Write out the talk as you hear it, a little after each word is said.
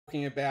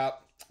talking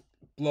about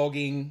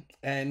blogging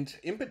and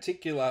in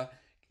particular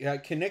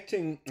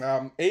connecting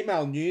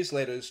email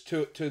newsletters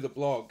to the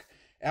blog.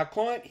 Our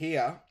client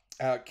here,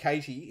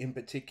 Katie in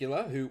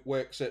particular, who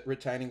works at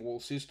Retaining Wall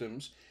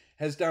Systems,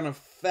 has done a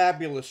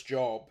fabulous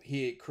job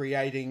here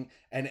creating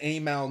an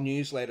email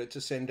newsletter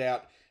to send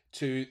out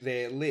to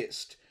their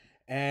list.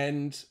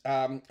 And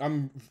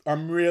I'm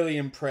really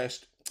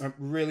impressed. I'm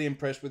really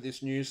impressed with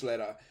this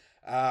newsletter,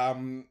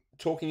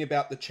 talking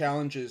about the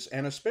challenges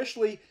and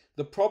especially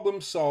the problem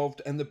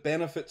solved and the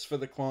benefits for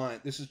the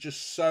client. This is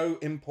just so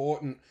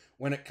important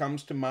when it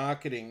comes to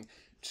marketing,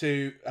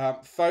 to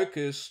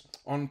focus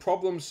on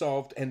problem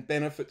solved and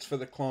benefits for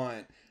the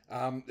client.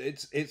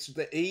 It's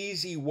the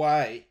easy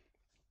way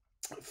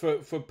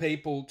for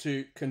people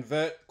to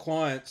convert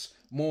clients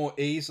more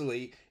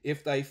easily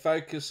if they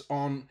focus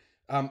on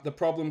the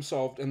problem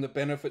solved and the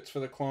benefits for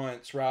the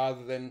clients,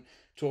 rather than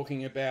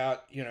talking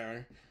about,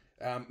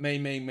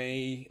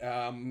 me,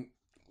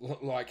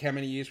 like how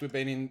many years we've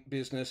been in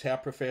business, how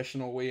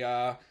professional we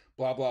are,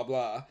 blah, blah,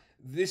 blah.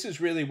 This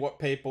is really what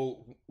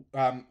people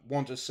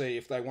want to see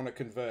if they want to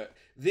convert.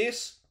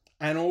 This,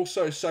 and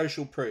also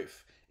social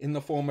proof in the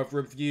form of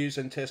reviews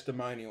and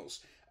testimonials,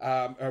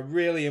 are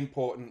really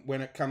important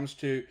when it comes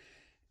to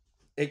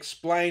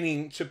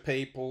explaining to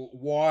people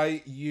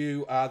why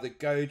you are the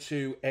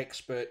go-to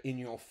expert in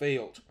your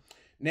field.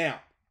 Now,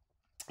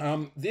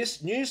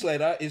 this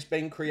newsletter is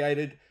being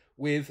created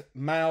with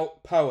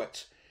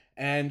MailPoet,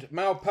 and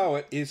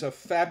MailPoet is a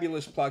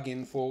fabulous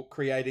plugin for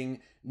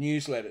creating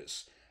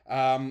newsletters.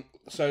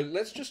 So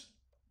let's just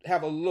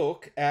have a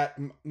look at,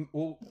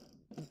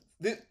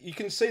 you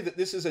can see that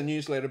this is a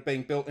newsletter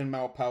being built in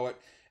MailPoet,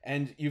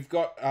 and you've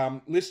got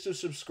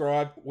lists of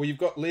you've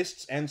got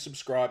lists and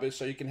subscribers,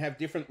 so you can have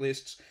different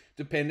lists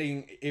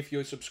depending if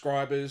your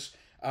subscribers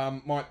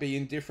might be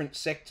in different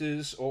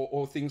sectors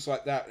or things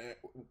like that,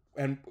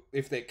 and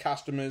if they're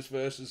customers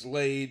versus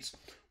leads,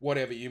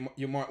 whatever,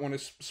 you might want to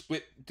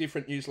split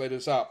different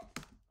newsletters up.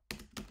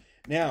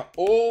 Now,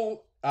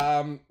 all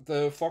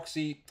the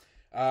Foxie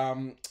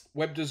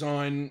Web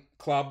Design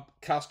Club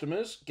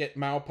customers get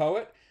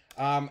MailPoet,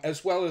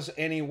 as well as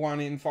anyone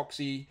in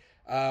Foxie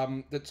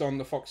that's on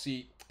the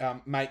Foxie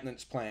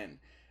maintenance plan.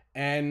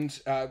 And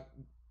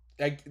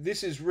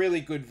this is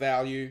really good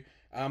value.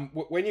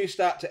 When you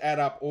start to add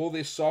up all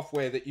this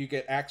software that you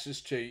get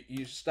access to,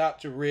 you start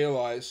to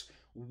realize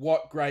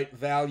what great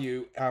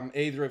value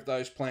either of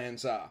those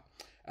plans are,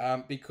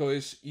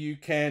 because you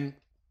can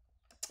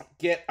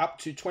get up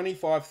to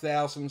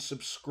 25,000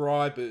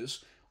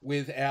 subscribers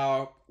with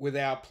our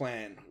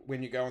plan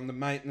when you go on the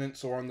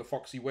maintenance or on the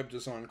Foxie Web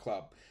Design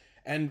Club.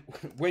 And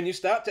when you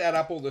start to add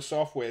up all the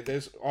software,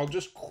 I'll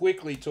just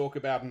quickly talk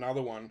about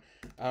another one,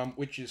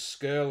 which is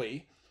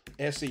Skirly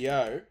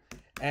SEO.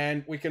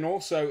 And we can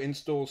also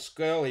install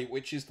Skirly,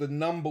 which is the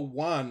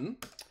 #1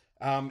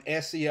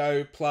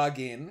 SEO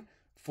plugin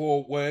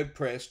for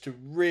WordPress to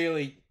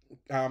really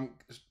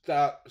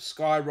start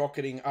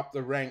skyrocketing up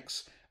the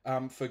ranks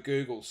for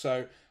Google.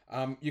 So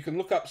you can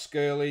look up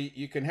Skirly,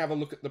 you can have a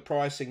look at the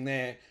pricing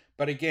there.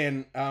 But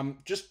again,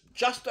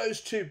 just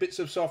those two bits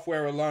of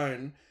software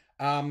alone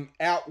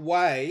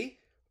outweigh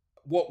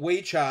what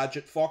we charge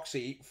at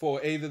Foxie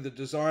for either the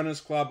Designers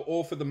Club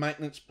or for the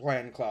Maintenance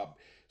Plan Club.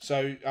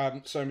 So,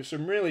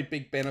 some really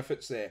big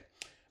benefits there.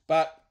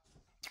 But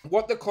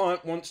what the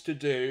client wants to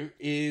do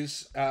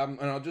is,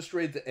 and I'll just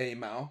read the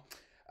email,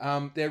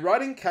 they're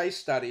writing case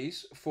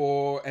studies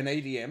for an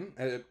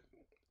EDM,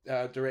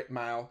 direct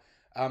mail,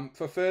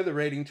 for further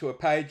reading to a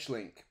page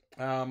link.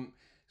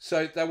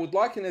 So they would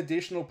like an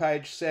additional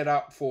page set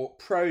up for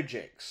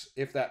projects,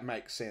 if that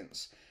makes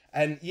sense.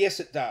 And yes,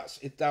 it does.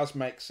 It does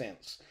make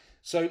sense.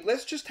 So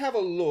let's just have a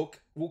look.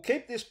 We'll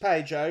keep this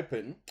page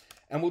open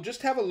and we'll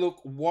just have a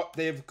look what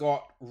they've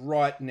got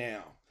right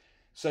now.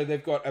 So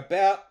they've got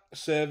about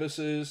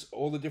services,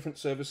 all the different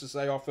services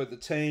they offer, the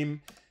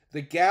team,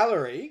 the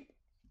gallery.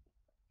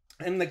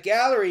 And the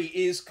gallery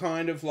is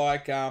kind of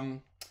like,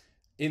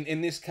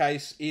 in this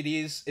case,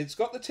 it's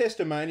got the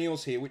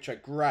testimonials here, which are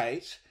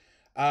great.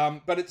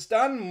 But it's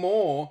done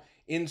more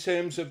in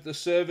terms of the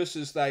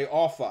services they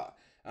offer.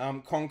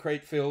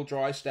 Concrete fill,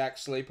 dry stack,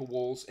 sleeper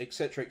walls,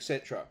 etc.,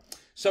 etc.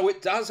 So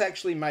it does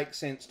actually make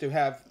sense to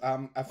have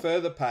a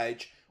further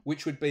page,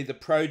 which would be the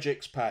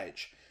projects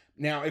page.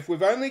 Now, if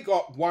we've only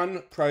got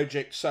one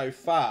project so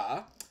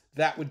far,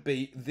 that would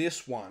be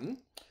this one,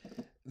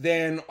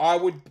 then I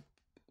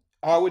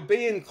would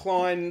be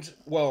inclined,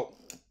 well,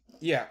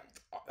 yeah,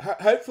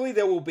 hopefully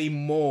there will be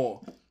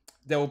more.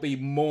 There will be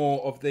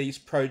more of these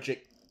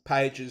project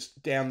pages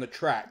down the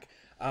track.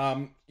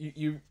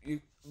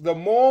 The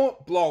more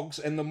blogs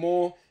and the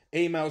more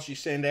emails you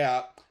send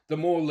out, the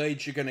more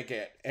leads you're going to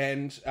get.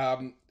 And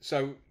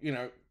so,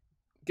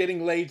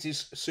 getting leads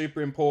is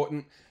super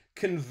important.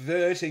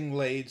 Converting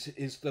leads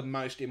is the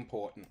most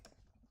important.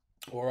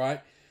 All right.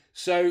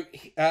 So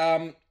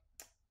I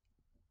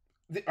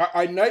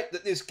note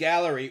that this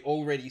gallery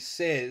already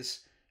says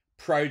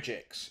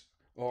projects.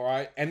 All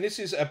right. And this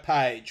is a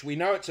page. We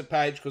know it's a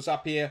page because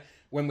up here,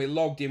 when we're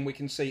logged in, we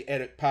can see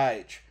edit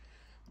page.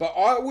 But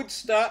I would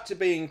start to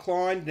be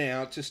inclined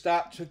now to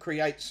start to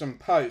create some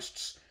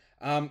posts,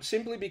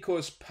 simply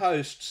because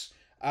posts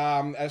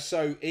are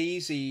so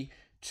easy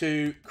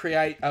to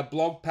create a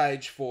blog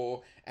page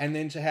for, and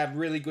then to have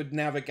really good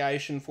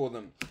navigation for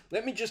them.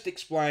 Let me just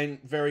explain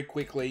very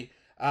quickly.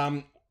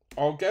 I'll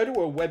go to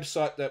a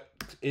website that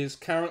is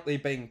currently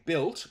being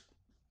built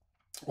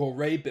or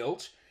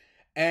rebuilt,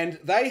 and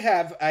they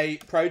have a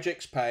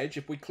projects page.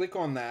 If we click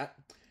on that,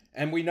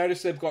 and we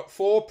notice they've got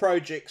 4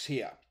 projects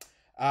here,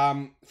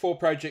 4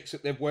 projects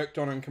that they've worked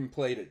on and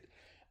completed.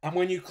 And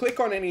when you click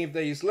on any of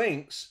these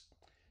links,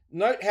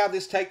 note how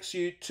this takes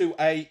you to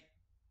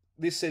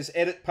this says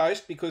edit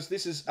post, because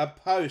this is a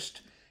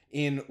post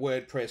in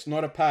WordPress,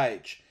 not a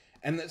page.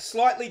 And it's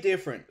slightly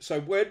different.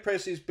 So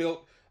WordPress is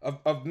built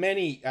of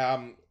many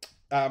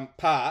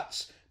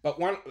parts, but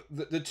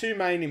the 2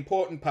 main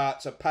important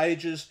parts are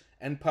pages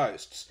and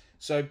posts.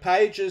 So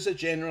pages are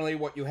generally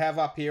what you have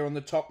up here on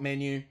the top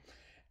menu,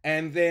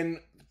 and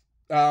then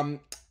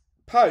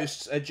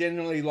posts are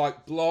generally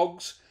like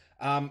blogs,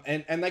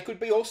 and they could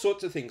be all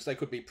sorts of things. They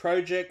could be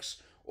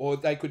projects, or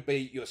they could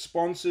be your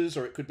sponsors,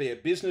 or it could be a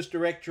business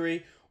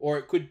directory, or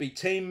it could be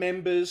team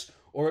members,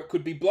 or it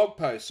could be blog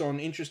posts on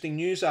interesting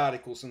news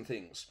articles and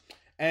things.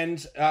 And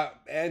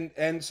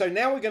so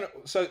now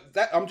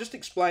I'm just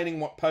explaining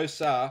what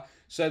posts are,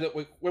 so that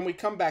when we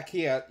come back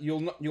here,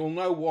 you'll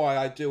know why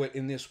I do it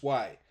in this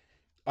way.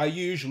 I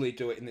usually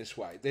do it in this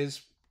way.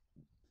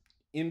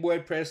 In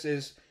WordPress,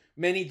 there's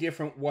many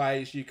different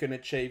ways you can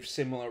achieve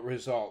similar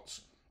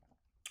results.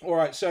 All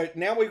right, so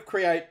now we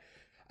create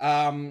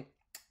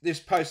this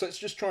post. Let's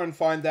just try and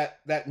find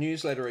that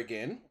newsletter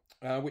again.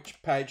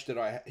 Which page did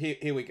I have?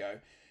 Here we go.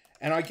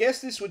 And I guess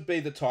this would be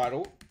the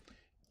title,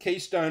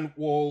 Keystone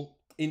Wall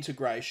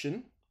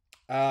Integration.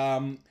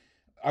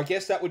 I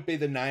guess that would be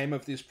the name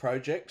of this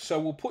project. So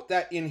we'll put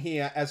that in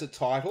here as a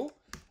title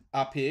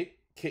up here,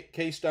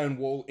 Keystone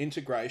Wall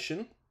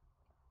Integration.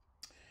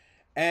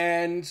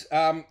 And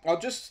I'll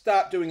just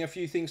start doing a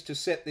few things to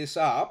set this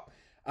up.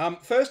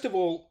 First of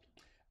all,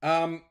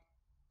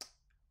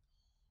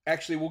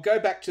 actually, we'll go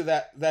back to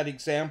that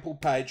example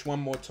page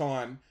one more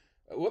time.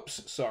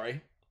 Whoops,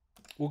 sorry.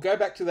 We'll go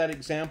back to that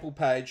example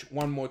page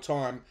one more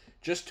time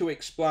just to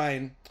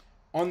explain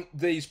on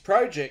these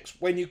projects.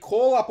 When you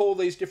call up all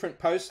these different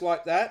posts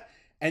like that,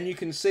 and you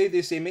can see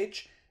this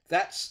image,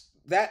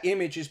 that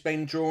image has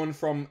been drawn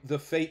from the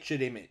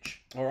featured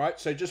image. All right,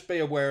 so just be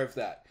aware of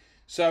that.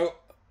 So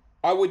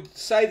I would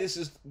say this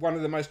is one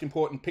of the most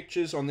important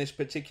pictures on this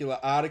particular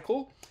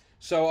article.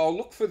 So I'll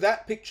look for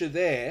that picture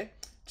there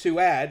to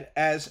add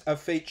as a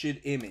featured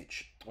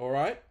image. All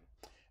right,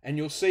 and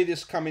you'll see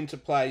this come into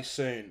play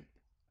soon.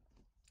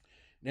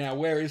 Now,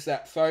 where is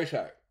that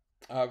photo?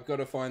 I've got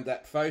to find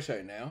that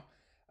photo now.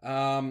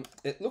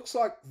 It looks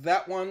like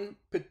that one,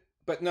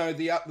 but no,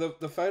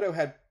 the photo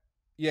had,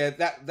 yeah,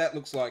 that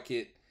looks like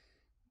it.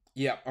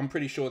 Yeah, I'm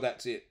pretty sure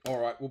that's it. All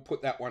right, we'll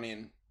put that one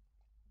in.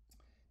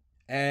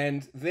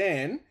 And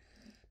then,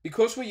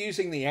 because we're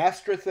using the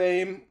Astra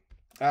theme,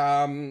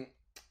 some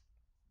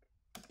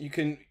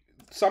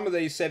of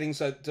these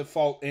settings are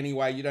default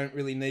anyway. You don't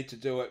really need to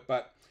do it,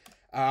 but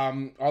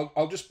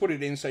I'll just put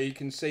it in so you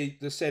can see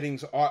the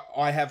settings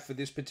I have for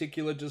this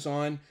particular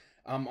design.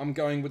 I'm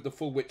going with the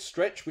full width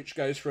stretch, which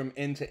goes from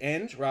end to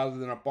end rather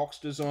than a box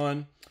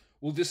design.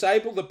 We'll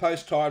disable the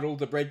post title,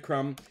 the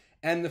breadcrumb,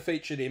 and the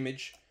featured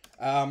image.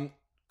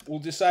 We'll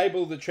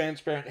disable the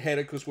transparent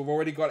header because we've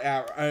already got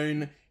our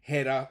own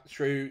header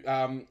through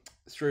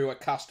a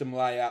custom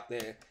layout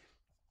there.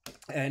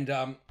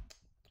 And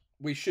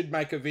we should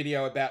make a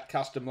video about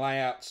custom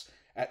layouts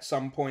at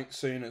some point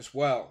soon as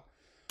well.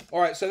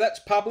 All right, so that's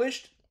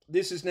published.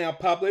 This is now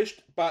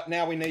published, but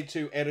now we need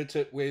to edit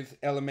it with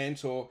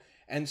Elementor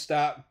and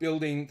start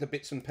building the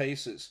bits and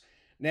pieces.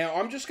 Now,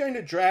 I'm just going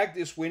to drag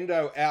this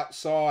window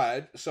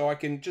outside so I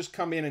can just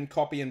come in and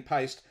copy and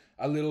paste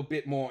a little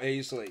bit more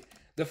easily.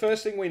 The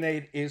first thing we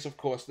need is, of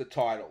course, the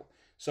title.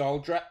 So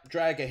I'll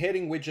drag a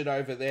heading widget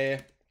over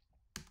there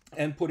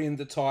and put in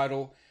the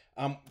title.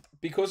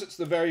 Because it's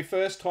the very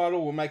first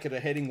title, we'll make it a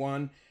heading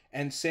 1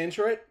 and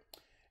center it.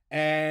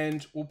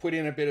 And we'll put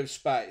in a bit of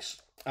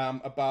space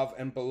above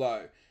and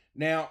below.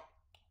 Now,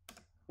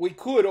 we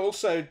could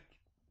also,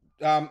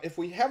 if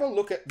we have a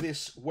look at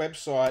this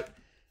website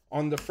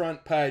on the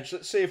front page,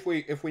 let's see if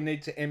we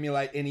need to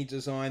emulate any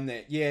design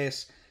there.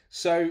 Yes.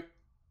 So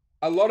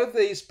a lot of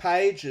these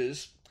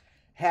pages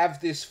have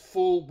this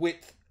full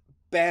width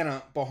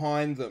banner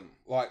behind them,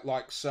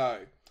 like so.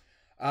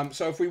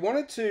 So if we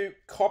wanted to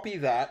copy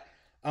that,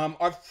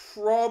 I've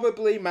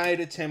probably made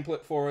a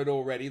template for it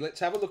already. Let's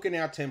have a look in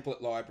our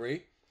template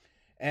library.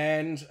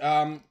 And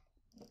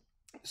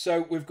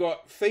so we've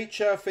got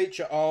feature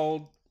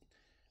old,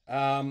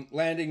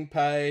 landing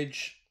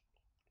page,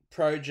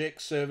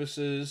 project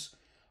services.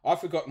 I've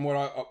forgotten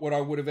what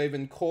I would have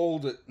even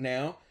called it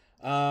now.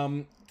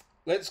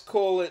 Let's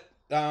call it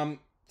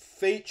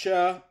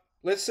feature.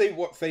 Let's see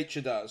what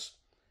feature does.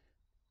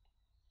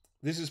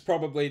 This is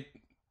probably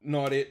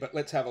not it, but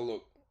let's have a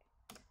look.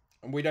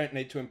 And we don't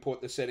need to import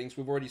the settings.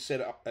 We've already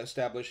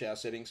established our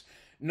settings.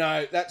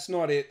 No, that's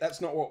not it.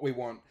 That's not what we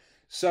want.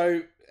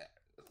 So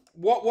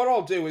what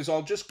I'll do is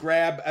I'll just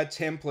grab a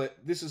template.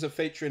 This is a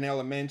feature in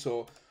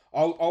Elementor.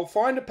 I'll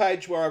find a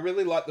page where I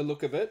really like the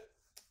look of it.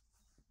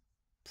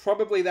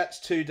 Probably that's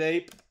too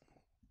deep.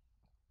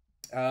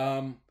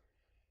 Let's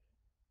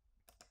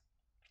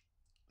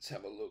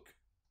have a look.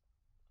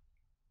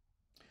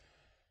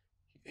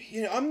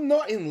 You know, I'm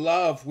not in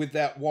love with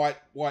that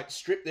white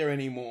strip there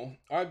anymore.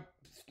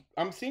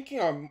 I'm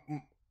thinking I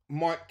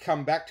might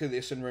come back to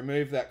this and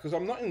remove that because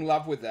I'm not in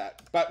love with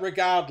that. But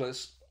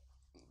regardless,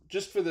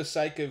 just for the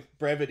sake of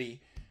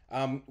brevity,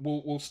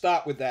 we'll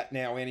start with that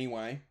now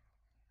anyway.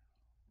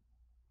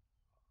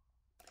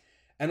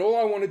 And all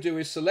I want to do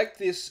is select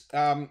this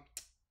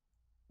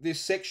this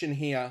section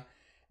here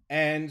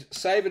and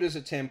save it as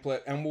a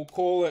template, and we'll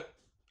call it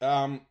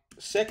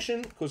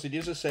section because it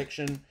is a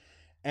section,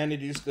 and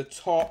it is the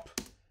top.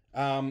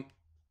 It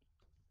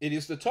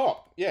is the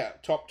top, yeah,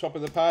 top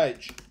of the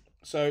page.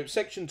 So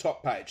section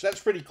top page.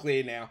 That's pretty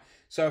clear now.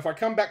 So if I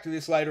come back to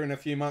this later in a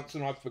few months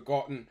and I've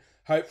forgotten,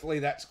 hopefully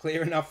that's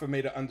clear enough for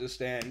me to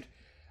understand.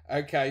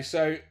 Okay,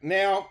 so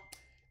now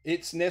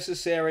it's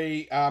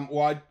necessary.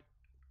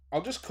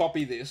 I'll just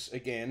copy this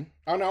again.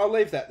 Oh no, I'll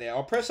leave that there.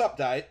 I'll press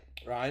update,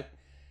 right?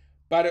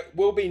 But it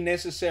will be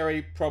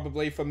necessary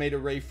probably for me to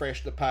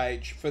refresh the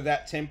page for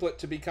that template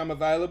to become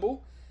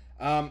available.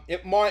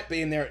 It might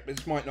be in there,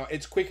 it might not.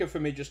 It's quicker for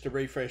me just to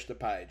refresh the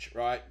page,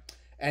 right?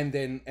 And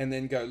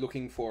then go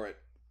looking for it.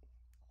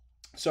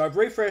 So I've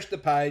refreshed the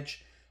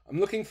page. I'm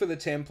looking for the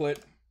template.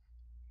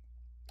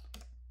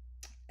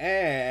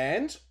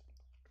 And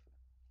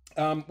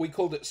we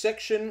called it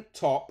section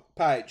top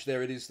page.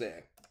 There it is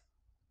there.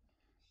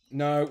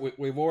 No,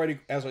 we've already,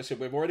 as I said,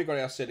 we've already got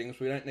our settings.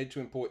 We don't need to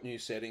import new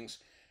settings.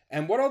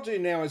 And what I'll do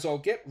now is I'll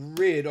get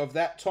rid of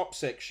that top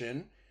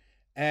section,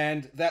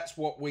 and that's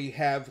what we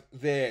have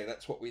there.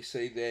 That's what we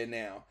see there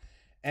now.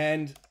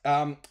 And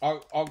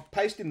I'll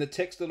paste in the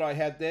text that I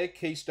had there,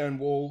 Keystone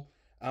Wall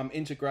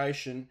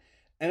integration.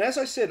 And as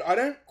I said, I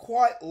don't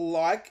quite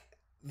like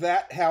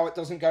that, how it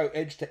doesn't go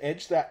edge to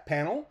edge, that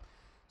panel.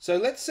 So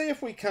let's see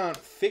if we can't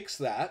fix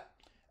that.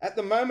 At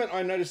the moment,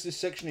 I notice this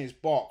section is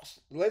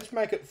boxed. Let's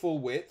make it full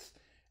width,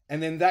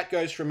 and then that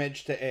goes from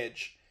edge to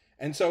edge.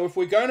 And so if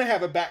we're going to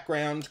have a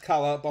background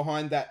color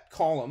behind that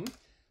column,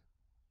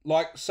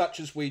 like such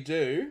as we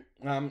do,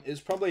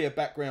 is probably a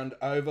background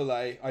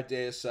overlay, I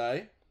dare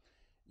say.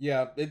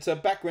 Yeah, it's a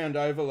background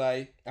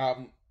overlay,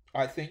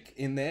 I think,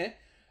 in there.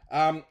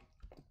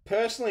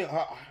 Personally,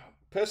 I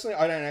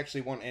don't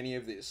actually want any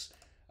of this.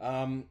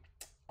 I'll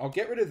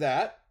get rid of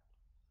that,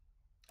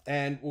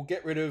 and we'll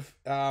get rid of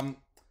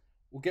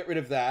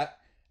that.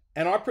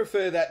 And I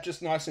prefer that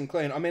just nice and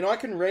clean. I mean, I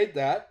can read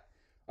that.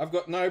 I've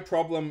got no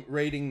problem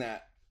reading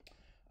that.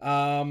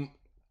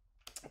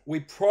 We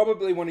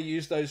probably want to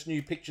use those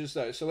new pictures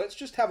though. So let's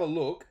just have a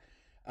look.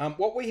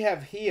 What we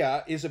have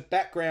here is a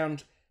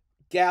background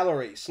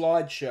gallery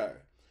slideshow.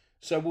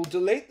 So we'll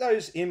delete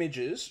those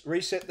images,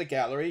 reset the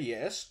gallery,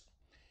 yes.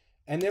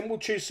 And then we'll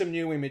choose some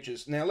new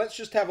images. Now let's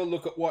just have a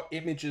look at what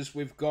images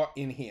we've got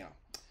in here.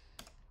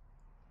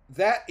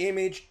 That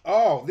image,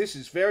 oh, this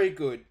is very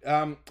good.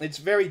 It's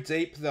very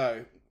deep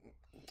though.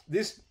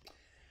 This,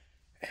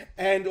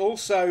 and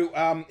also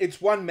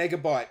it's 1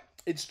 megabyte.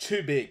 It's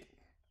too big.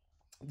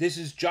 This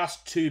is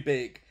just too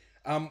big.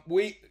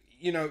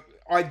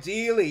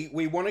 Ideally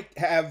we want to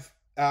have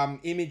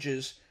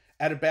images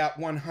at about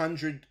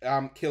 100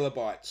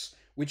 kilobytes,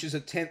 which is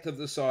 1/10 of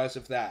the size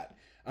of that.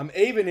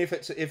 Even if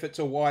it's a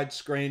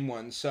widescreen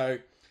one. So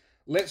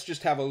let's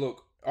just have a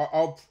look.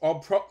 I'll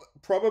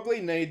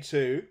probably need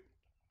to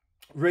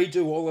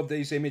redo all of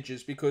these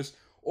images because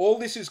all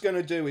this is going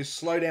to do is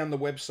slow down the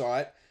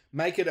website,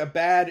 make it a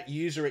bad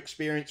user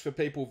experience for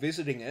people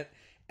visiting it,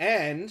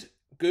 and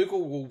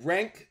Google will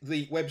rank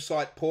the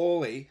website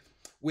poorly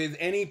with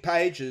any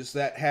pages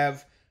that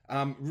have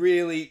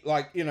really,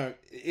 like, you know,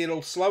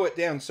 it'll slow it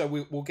down, so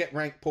we'll get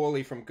ranked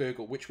poorly from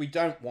Google, which we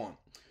don't want.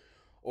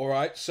 All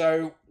right,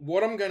 so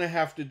what I'm going to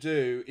have to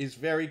do is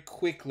very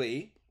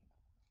quickly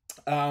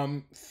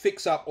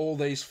fix up all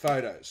these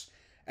photos.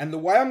 And the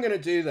way I'm going to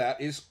do that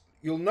is,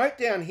 you'll note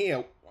down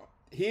here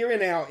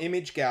in our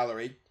image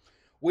gallery,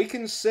 we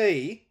can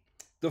see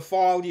the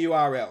file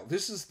URL.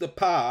 This is the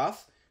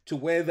path to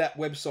where that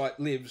website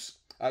lives,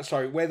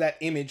 where that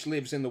image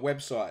lives in the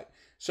website.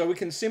 So we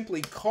can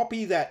simply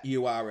copy that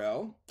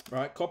URL,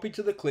 right? Copy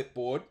to the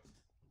clipboard.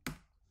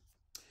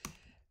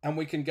 And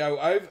we can go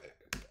over,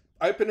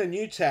 open a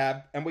new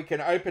tab, and we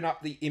can open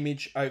up the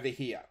image over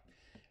here.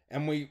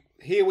 And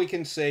here we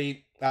can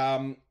see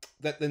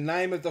that the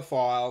name of the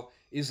file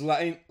is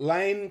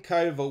Lane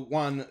Cover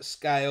 1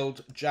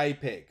 scaled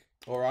JPEG.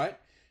 All right.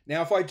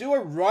 Now, if I do a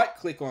right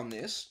click on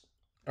this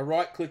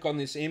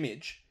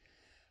image,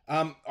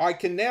 I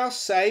can now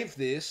save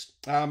this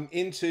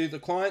into the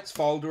client's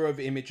folder of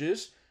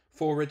images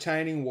for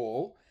retaining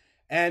wall.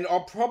 And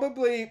I'll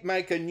probably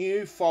make a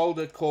new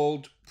folder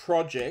called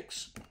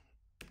projects.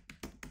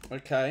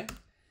 Okay.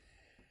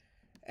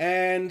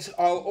 And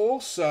I'll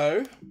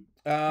also,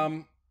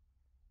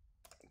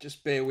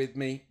 just bear with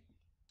me.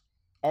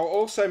 I'll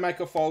also make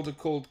a folder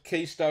called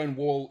Keystone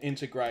Wall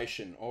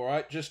Integration. All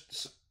right,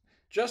 just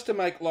to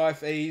make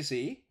life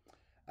easy.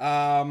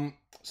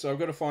 So I've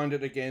got to find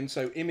it again.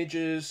 So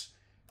images,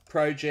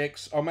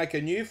 projects. I'll make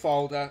a new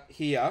folder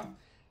here.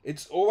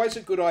 It's always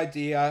a good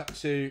idea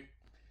to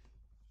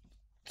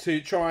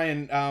try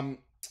and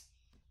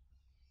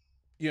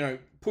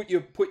put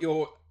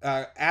your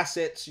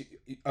assets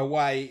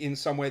away in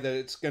somewhere that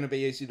it's going to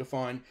be easy to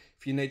find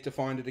if you need to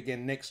find it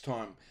again next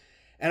time.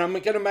 And I'm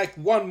going to make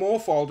one more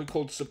folder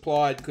called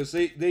supplied, because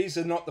these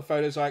are not the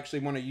photos I actually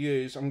want to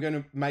use. I'm going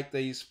to make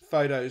these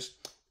photos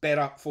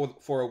better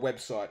for a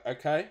website.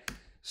 Okay,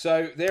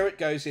 so there it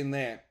goes in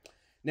there.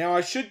 Now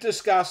I should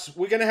discuss,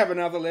 we're going to have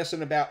another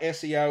lesson about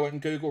SEO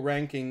and Google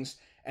rankings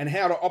and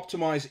how to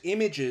optimize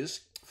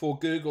images for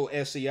Google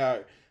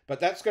SEO. But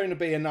that's going to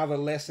be another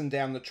lesson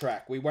down the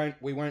track. We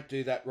won't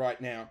do that right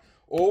now.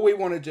 All we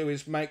want to do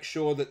is make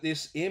sure that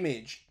this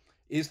image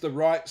is the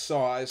right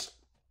size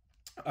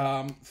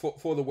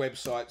for the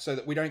website, so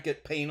that we don't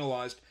get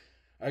penalized.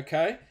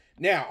 Okay,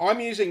 now I'm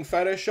using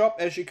Photoshop,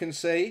 as you can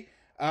see,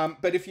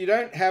 but if you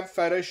don't have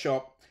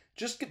Photoshop,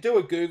 just do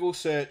a Google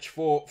search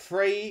for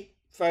free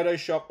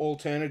Photoshop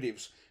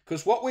alternatives,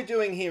 because what we're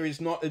doing here is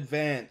not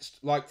advanced.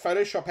 Like,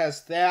 Photoshop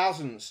has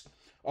thousands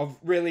of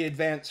really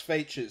advanced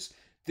features.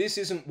 This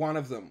isn't one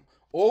of them.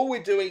 All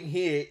we're doing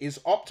here is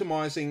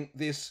optimizing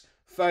this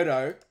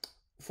photo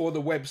for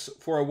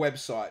a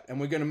website, and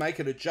we're going to make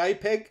it a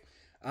JPEG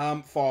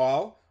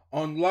file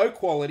on low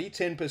quality,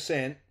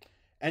 10%,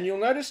 and you'll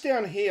notice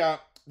down here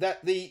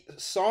that the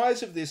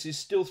size of this is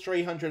still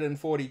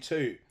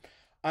 342,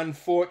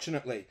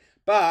 unfortunately,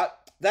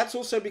 but that's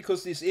also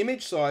because this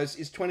image size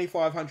is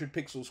 2500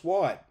 pixels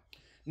wide.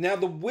 Now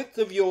the width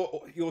of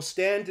your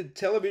standard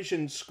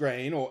television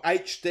screen or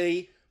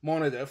HD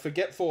monitor,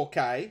 forget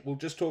 4K, we'll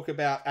just talk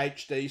about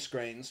HD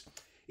screens,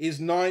 is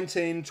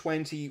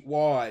 1920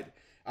 wide.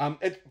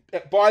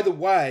 By the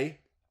way,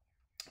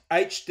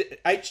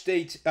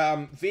 HD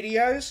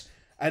videos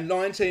are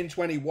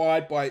 1920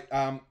 wide by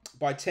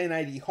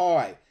 1080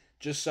 high,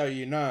 just so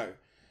you know.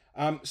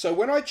 So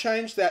when I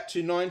change that to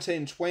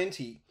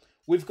 1920,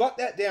 we've got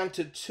that down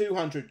to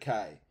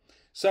 200K.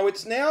 So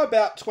it's now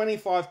about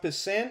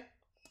 25%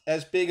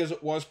 as big as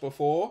it was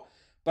before,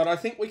 but I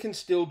think we can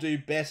still do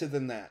better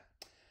than that.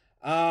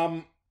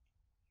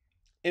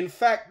 In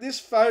fact, this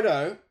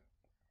photo,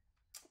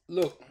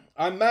 look,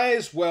 I may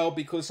as well,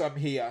 because I'm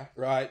here,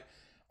 right?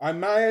 I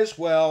may as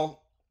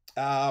well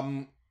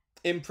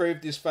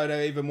improve this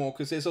photo even more,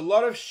 because there's a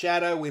lot of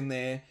shadow in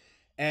there,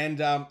 and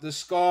the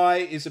sky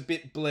is a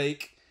bit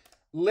bleak.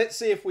 Let's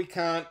see if we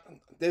can't.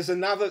 There's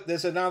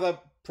another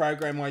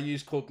program I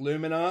use called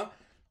Luminar.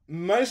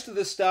 Most of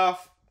the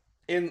stuff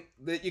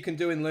that you can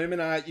do in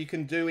Luminar, you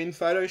can do in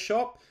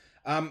Photoshop.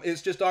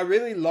 It's just, I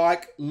really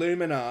like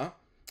Luminar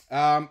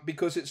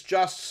because it's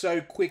just so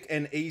quick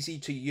and easy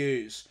to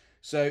use.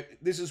 So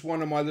this is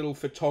one of my little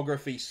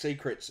photography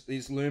secrets,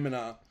 is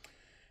Luminar.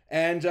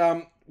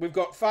 And we've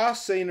got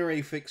fast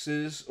scenery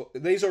fixes.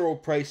 These are all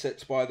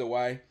presets, by the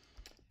way.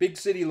 Big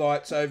city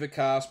lights,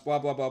 overcast, blah,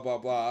 blah, blah, blah,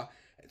 blah.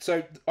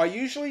 So I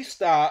usually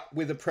start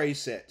with a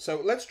preset.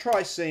 So let's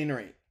try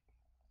scenery.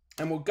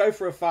 And we'll go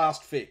for a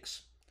fast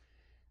fix.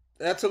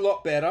 That's a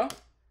lot better.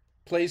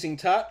 Pleasing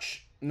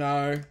touch?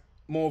 No.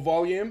 More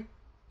volume?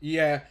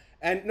 Yeah.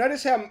 And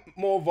notice how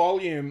more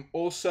volume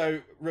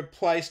also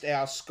replaced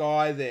our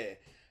sky there,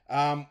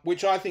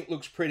 which I think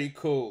looks pretty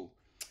cool.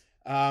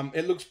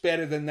 It looks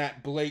better than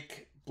that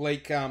bleak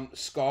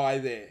sky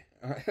there.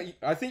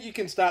 I think you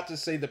can start to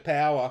see the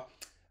power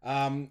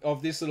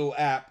of this little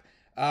app.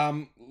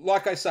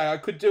 Like I say, I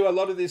could do a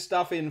lot of this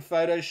stuff in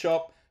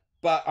Photoshop,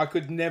 but I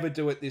could never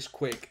do it this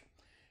quick.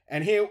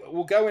 And here,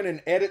 we'll go in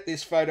and edit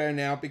this photo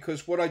now,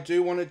 because what I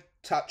do want to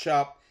touch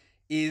up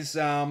is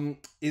the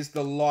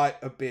light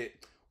a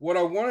bit. What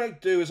I want to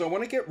do is I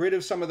want to get rid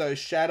of some of those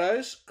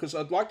shadows, because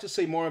I'd like to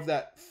see more of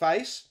that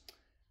face.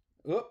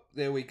 Oh,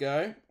 there we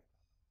go.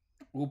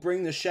 We'll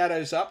bring the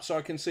shadows up so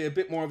I can see a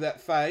bit more of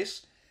that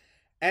face.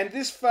 And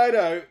this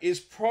photo is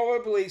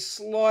probably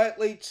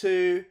slightly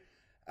too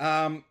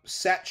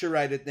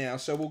saturated now.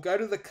 So we'll go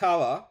to the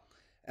color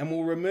and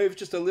we'll remove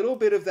just a little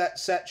bit of that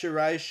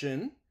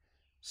saturation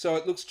so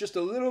it looks just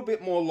a little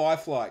bit more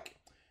lifelike.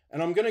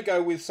 And I'm going to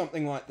go with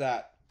something like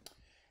that.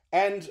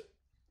 And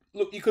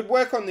look, you could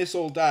work on this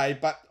all day,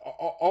 but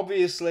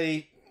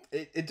obviously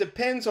it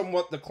depends on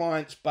what the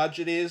client's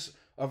budget is,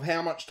 of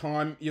how much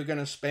time you're going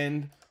to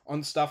spend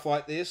on stuff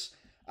like this.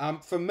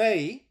 For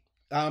me,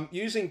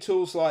 using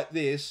tools like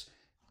this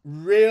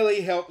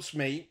really helps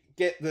me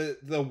get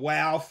the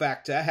wow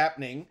factor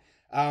happening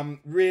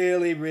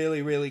really,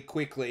 really, really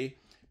quickly,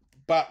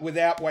 but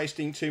without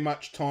wasting too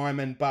much time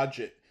and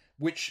budget,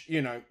 which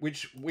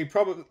we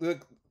probably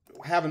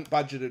haven't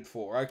budgeted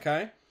for,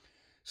 okay?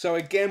 So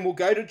again, we'll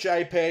go to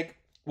JPEG,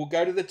 we'll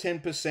go to the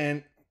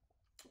 10%,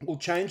 we'll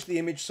change the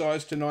image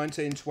size to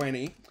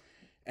 1920,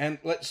 and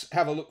let's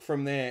have a look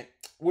from there.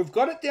 We've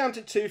got it down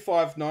to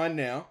 259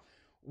 now.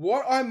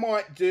 What I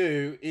might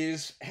do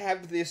is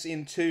have this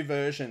in two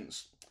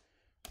versions.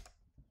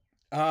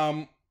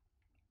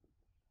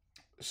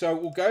 So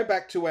we'll go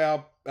back to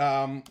our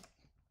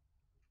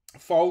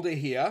folder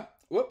here.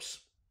 Whoops.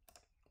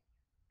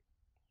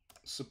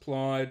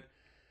 Supplied.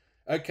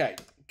 Okay,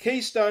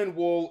 Keystone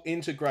Wall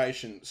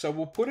Integration. So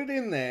we'll put it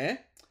in there,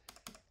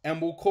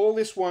 and we'll call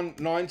this one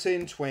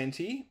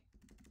 1920.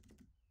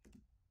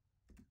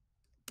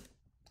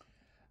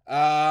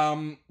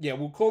 Yeah,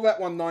 we'll call that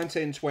one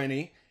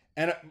 1920.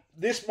 And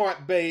this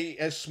might be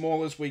as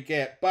small as we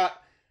get,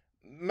 but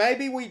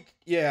maybe we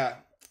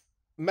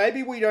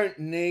don't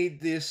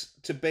need this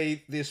to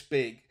be this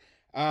big.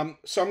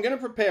 So I'm going to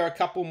prepare a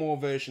couple more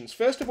versions.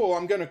 First of all,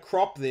 I'm going to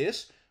crop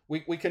this.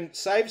 We can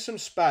save some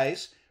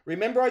space.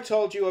 Remember I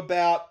told you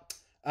about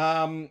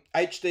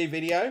HD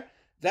video?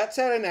 That's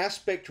at an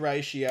aspect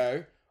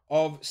ratio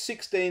of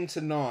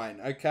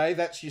 16:9, okay?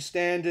 That's your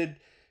standard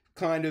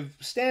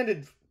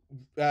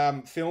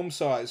film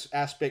size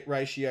aspect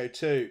ratio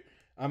too.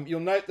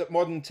 You'll note that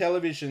modern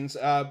televisions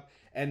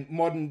and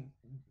modern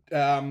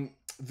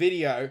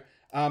video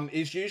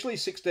is usually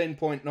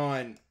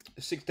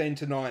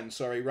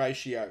 16:9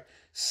 ratio.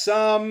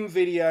 Some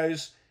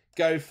videos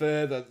go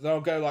further;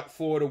 they'll go like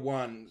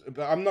 4:1.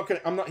 But I'm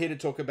not here to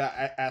talk about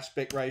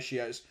aspect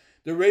ratios.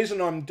 The reason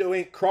I'm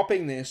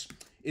cropping this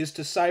is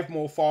to save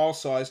more file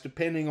size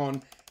depending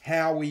on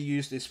how we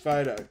use this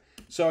photo.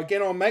 So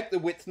again, I'll make the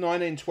width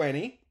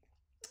 1920.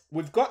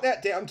 We've got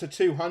that down to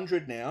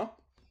 200 now.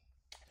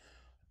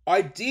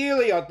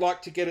 Ideally, I'd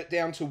like to get it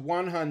down to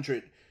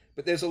 100,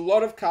 but there's a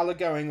lot of color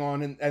going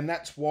on, and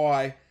that's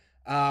why.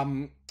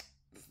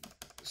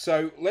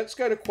 So let's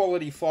go to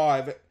quality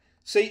 5.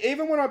 See,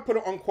 even when I put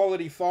it on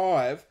quality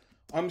 5,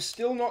 I'm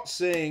still not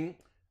seeing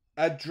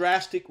a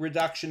drastic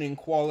reduction in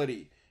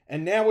quality.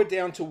 And now we're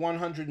down to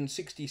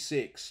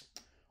 166.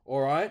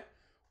 All right.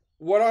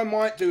 What I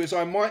might do is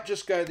I might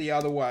just go the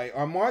other way.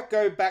 I might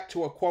go back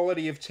to a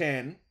quality of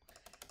 10,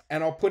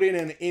 and I'll put in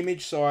an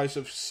image size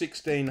of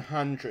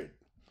 1600.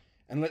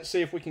 And let's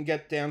see if we can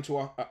get down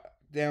to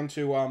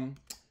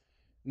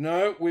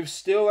no, we've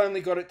still only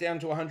got it down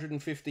to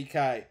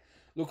 150K.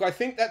 Look, I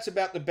think that's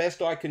about the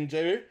best I can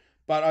do,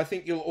 but I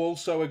think you'll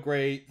also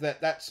agree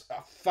that that's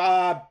a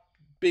far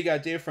bigger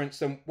difference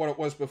than what it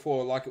was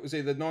before. Like it was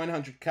either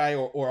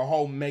 900K or a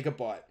whole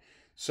megabyte.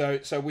 So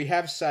we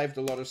have saved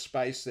a lot of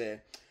space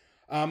there.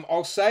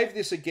 I'll save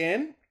this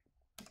again,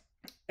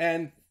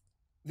 and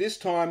this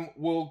time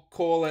we'll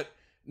call it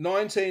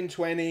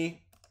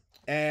 1920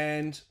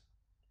 and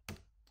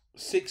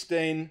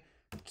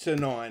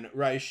 16:9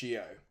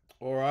 ratio.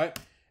 All right,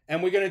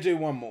 and we're going to do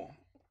one more.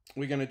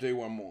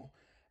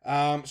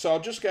 So I'll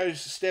just go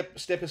step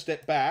a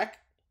step back,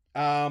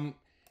 and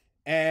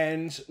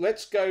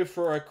let's go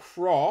for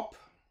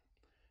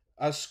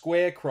a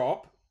square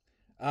crop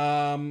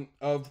of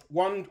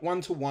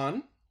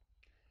 1:1.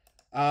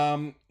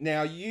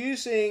 Now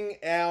using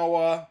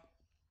our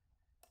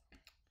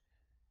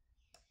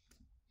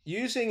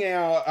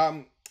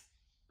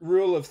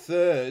rule of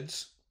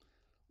thirds,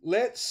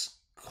 let's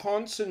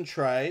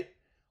concentrate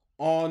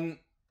on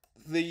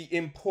the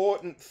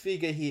important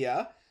figure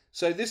here.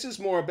 So this is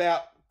more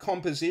about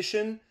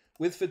composition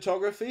with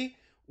photography.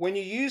 When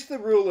you use the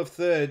rule of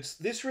thirds,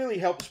 this really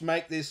helps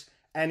make this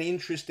an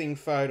interesting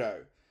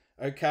photo.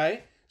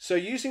 Okay, so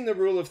using the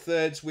rule of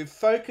thirds, we've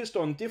focused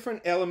on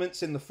different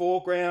elements in the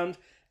foreground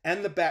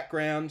and the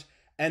background,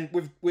 and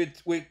we're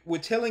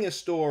telling a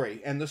story.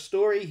 And the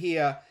story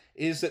here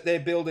is that they're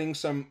building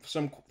some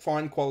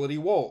fine quality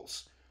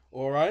walls.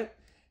 All right.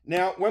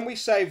 Now, when we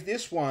save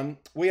this one,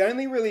 we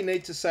only really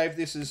need to save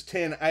this as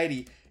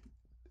 1080.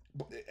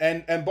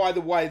 And by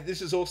the way,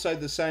 this is also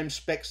the same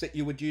specs that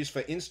you would use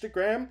for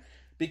Instagram,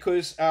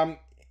 because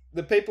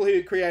the people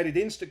who created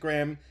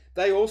Instagram,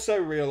 they also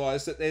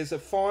realized that there's a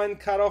fine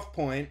cutoff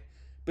point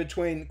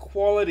between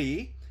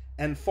quality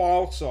and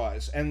file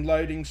size and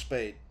loading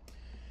speed.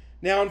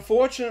 Now,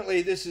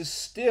 unfortunately, this is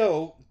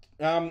still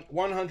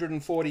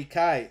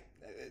 140K.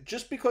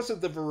 Just because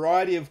of the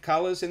variety of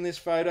colors in this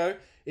photo,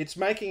 it's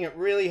making it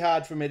really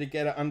hard for me to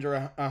get it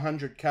under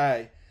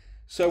 100K.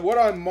 So what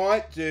I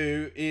might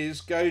do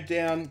is go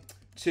down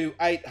to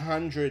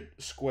 800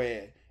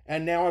 square,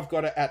 and now I've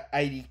got it at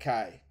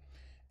 80K.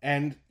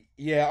 And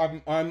yeah,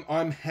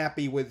 I'm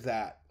happy with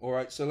that. All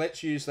right, so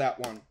let's use that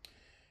one,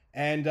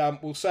 and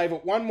we'll save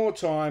it one more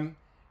time,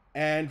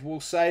 and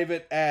we'll save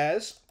it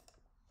as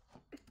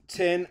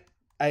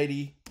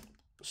 1080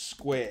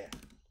 square.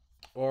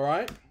 All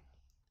right.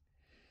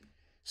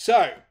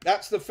 So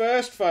that's the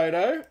first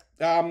photo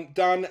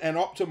done and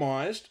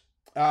optimized.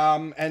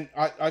 And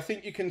I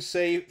think you can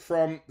see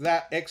from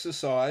that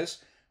exercise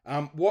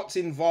what's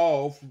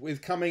involved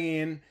with coming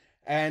in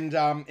and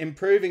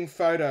improving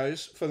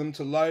photos for them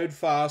to load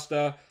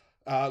faster,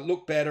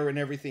 look better and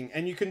everything.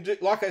 And you can do,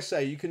 like I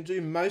say, you can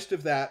do most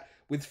of that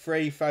with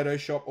free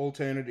Photoshop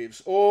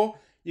alternatives, or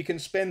you can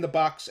spend the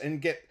bucks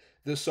and get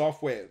the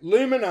software.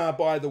 Luminar,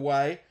 by the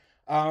way,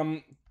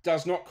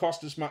 does not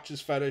cost as much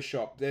as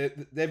Photoshop.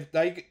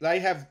 They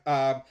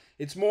have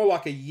it's more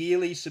like a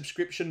yearly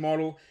subscription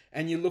model,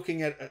 and you're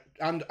looking at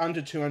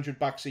under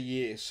 $200 a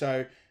year.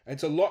 So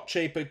It's a lot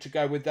cheaper to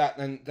go with that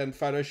than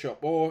Photoshop,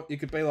 or you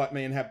could be like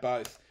me and have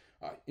both.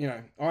 You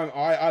know,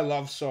 I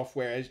love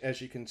software,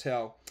 as you can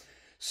tell.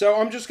 So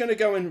I'm just going to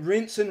go and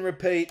rinse and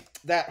repeat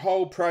that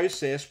whole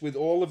process with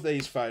all of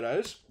these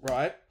photos,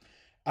 right?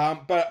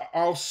 But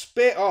I'll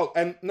spare, oh,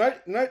 and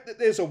note that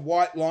there's a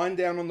white line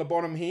down on the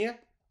bottom here.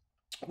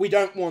 We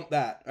don't want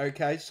that,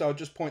 okay? So I'll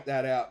just point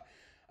that out.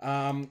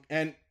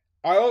 And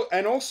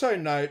also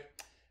note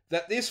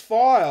that this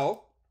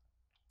file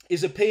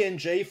is a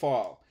PNG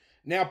file.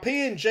 Now,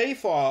 PNG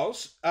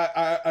files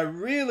are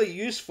really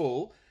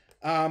useful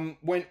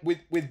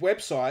with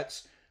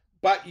websites,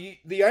 but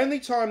the only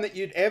time that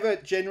you'd ever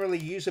generally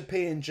use a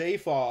PNG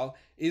file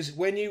is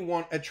when you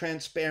want a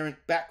transparent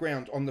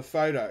background on the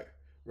photo,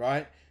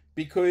 right?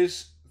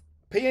 Because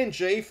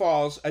PNG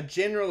files are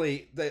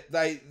generally,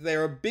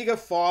 they're a bigger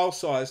file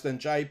size than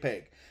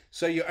JPEG.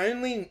 So you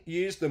only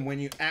use them when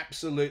you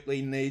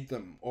absolutely need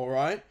them, all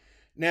right?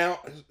 Now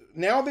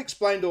I've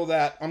explained all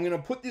that. I'm going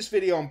to put this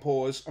video on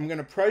pause. I'm going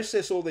to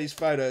process all these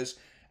photos,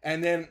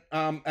 and then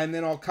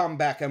I'll come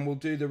back and we'll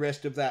do the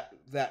rest of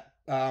that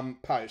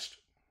post.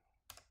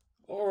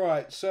 All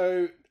right,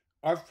 so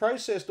I've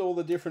processed all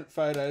the different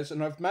photos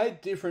and I've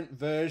made different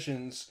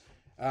versions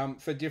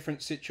for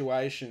different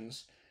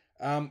situations.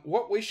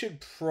 What we should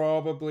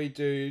probably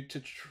do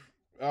to,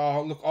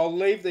 oh look, I'll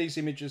leave these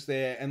images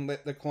there and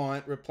let the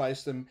client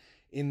replace them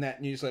in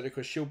that newsletter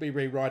because she'll be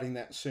rewriting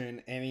that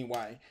soon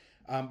anyway.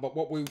 But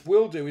what we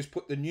will do is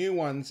put the new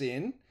ones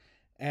in,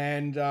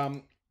 and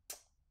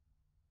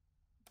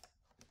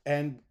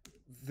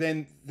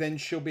then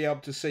she'll be able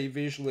to see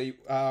visually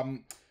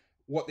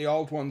what the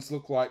old ones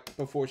look like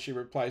before she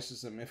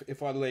replaces them,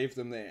 if I leave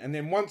them there. And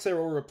then once they're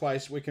all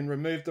replaced, we can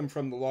remove them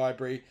from the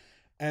library,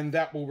 and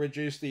that will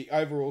reduce the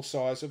overall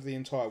size of the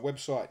entire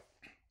website.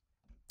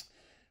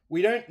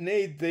 We don't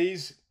need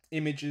these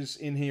images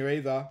in here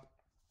either.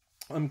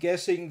 I'm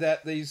guessing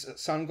that these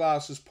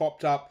sunglasses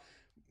popped up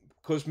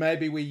because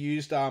maybe we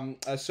used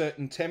a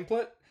certain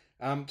template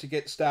to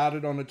get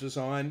started on a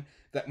design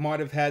that might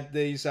have had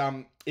these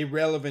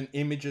irrelevant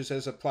images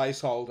as a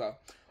placeholder.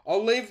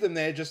 I'll leave them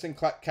there just in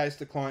case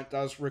the client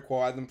does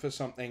require them for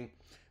something,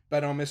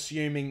 but I'm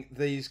assuming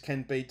these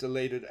can be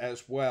deleted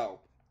as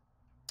well.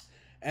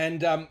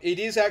 And it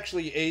is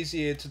actually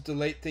easier to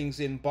delete things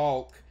in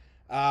bulk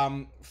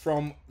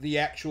from the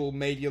actual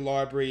media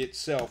library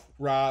itself.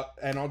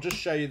 And I'll just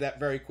show you that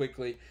very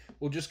quickly.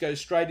 We'll just go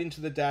straight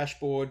into the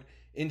dashboard,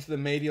 into the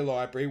media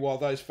library while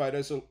those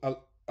photos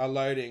are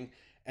loading.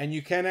 And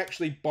you can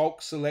actually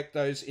bulk select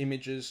those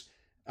images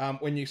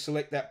when you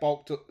select that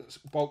bulk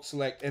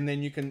select, and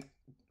then you can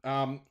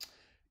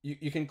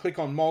you can click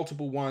on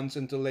multiple ones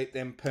and delete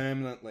them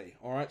permanently.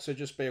 All right, so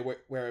just be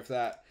aware of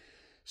that.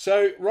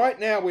 So right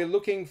now we're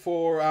looking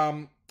for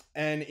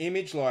an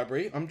image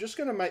library. I'm just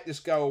going to make this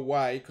go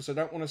away because I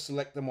don't want to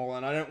select them all,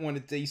 and I don't want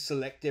to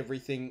deselect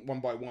everything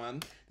one by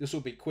one. This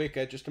will be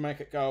quicker just to make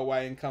it go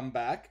away and come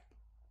back.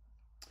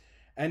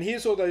 And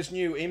here's all those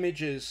new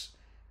images.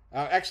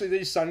 Actually,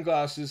 these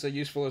sunglasses are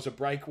useful as a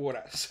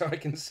breakwater, so I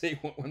can see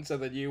what ones are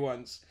the new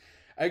ones.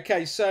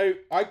 Okay, so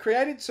I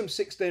created some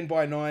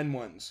 16:9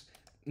 ones.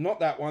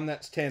 Not that one,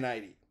 that's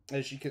 1080.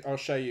 I'll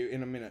show you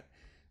in a minute.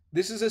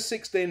 This is a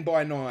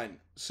 16:9,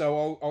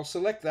 so I'll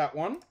select that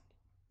one.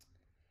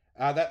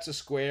 That's a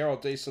square, I'll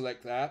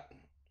deselect that.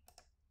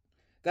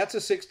 That's a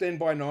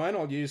 16:9,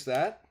 I'll use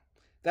that.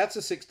 That's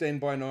a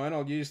 16:9,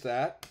 I'll use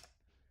that.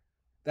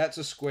 That's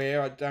a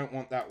square, I don't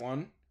want that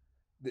one.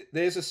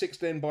 There's a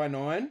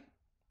 16:9.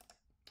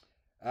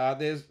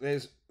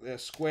 There's a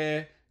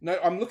square. No,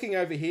 I'm looking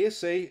over here,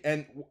 see,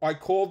 and I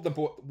called them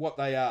what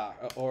they are,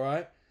 all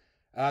right?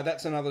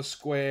 That's another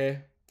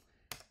square.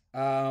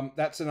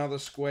 That's another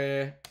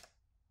square.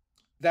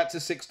 That's a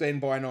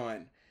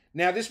 16:9.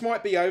 Now, this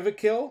might be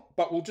overkill,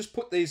 but we'll just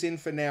put these in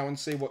for now and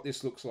see what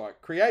this looks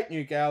like. Create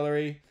new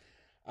gallery.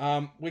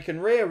 We can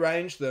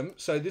rearrange them.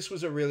 So this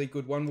was a really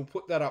good one. We'll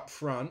put that up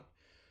front.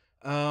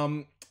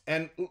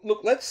 And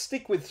look, let's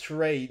stick with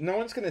 3. No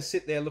one's going to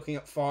sit there looking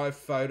at 5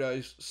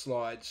 photos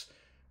slides.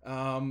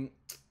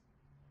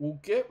 We'll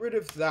get rid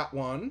of that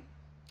one.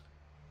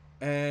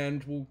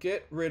 And we'll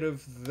get rid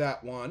of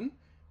that one.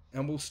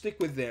 And we'll stick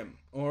with them.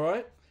 All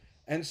right.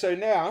 And so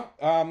now,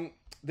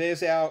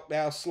 there's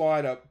our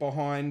slider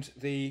behind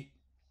the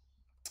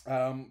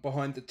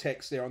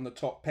text there on the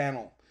top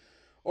panel.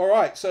 All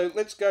right, so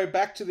let's go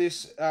back to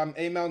this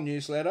email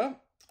newsletter,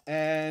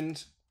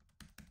 and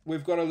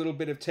we've got a little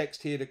bit of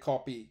text here to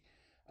copy.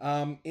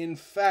 In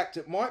fact,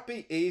 it might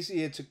be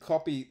easier to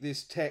copy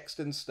this text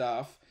and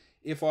stuff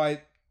if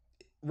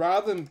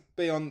rather than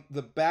be on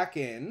the back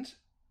end,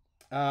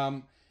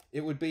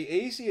 it would be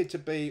easier to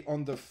be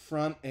on the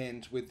front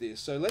end with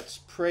this. So let's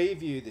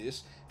preview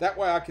this. That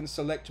way I can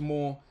select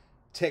more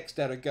text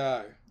at a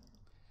go.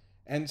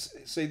 And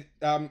see,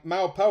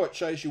 MailPoet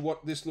shows you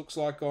what this looks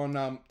like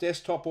on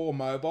desktop or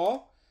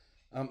mobile.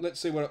 Let's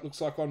see what it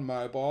looks like on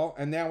mobile.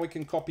 And now we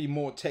can copy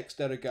more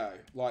text at a go,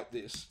 like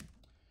this.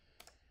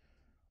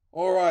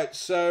 All right,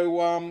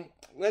 so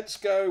let's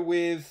go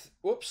with,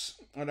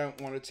 whoops, I don't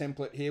want a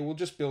template here. We'll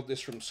just build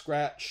this from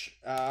scratch.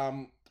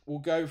 We'll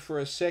go for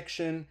a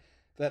section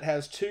that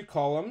has 2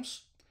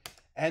 columns.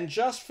 And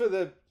just for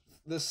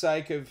the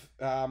sake of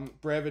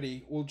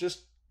brevity, we'll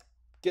just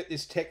get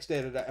this text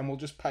editor and we'll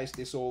just paste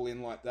this all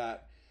in like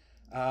that.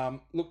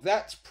 Look,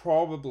 that's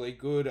probably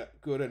good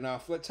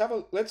enough. Let's have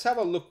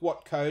a look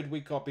what code we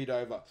copied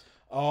over.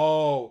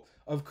 Oh,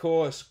 of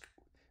course,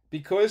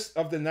 because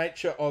of the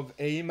nature of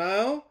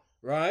email,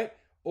 right?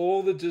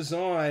 All the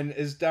design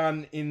is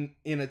done in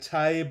a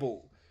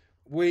table.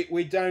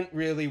 We don't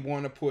really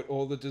want to put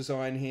all the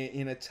design here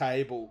in a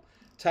table.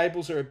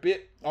 Tables are a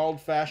bit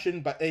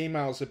old-fashioned, but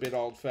email's a bit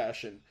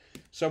old-fashioned.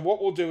 So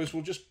what we'll do is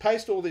we'll just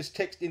paste all this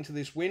text into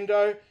this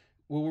window.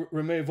 We'll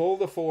remove all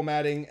the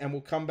formatting and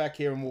we'll come back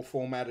here and we'll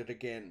format it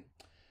again.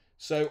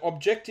 So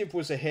objective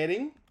was a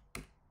heading,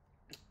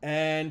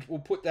 and we'll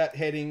put that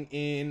heading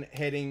in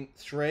heading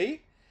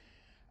 3.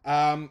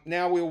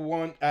 Now we'll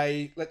want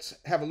let's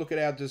have a look at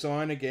our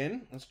design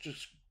again. Let's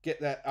just get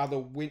that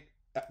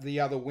the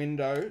other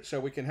window so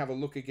we can have a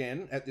look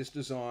again at this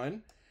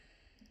design.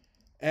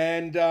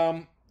 And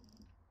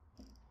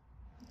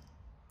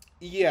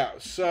yeah,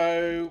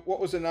 so what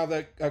was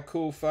another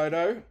cool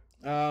photo?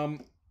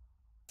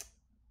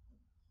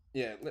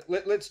 Yeah,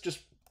 let's just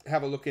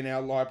have a look in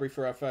our library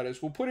for our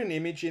photos. We'll put an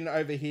image in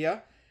over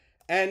here.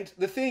 And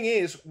the thing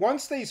is,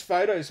 once these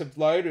photos have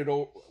loaded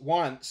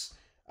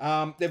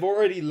they've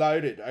already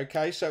loaded,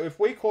 okay? So if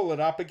we call it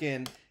up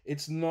again,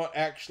 it's not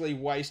actually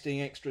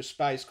wasting extra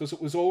space because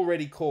it was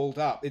already called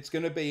up. It's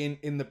going to be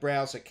in the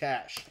browser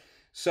cache.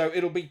 So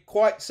it'll be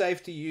quite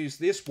safe to use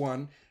this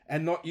one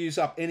and not use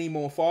up any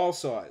more file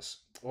size,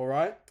 all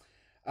right?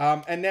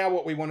 And now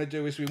what we want to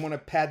do is we want to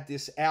pad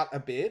this out a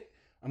bit.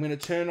 I'm going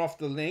to turn off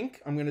the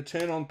link. I'm going to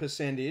turn on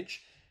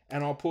percentage,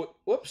 and I'll put,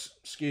 whoops,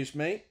 excuse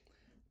me.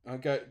 I'll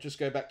just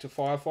go back to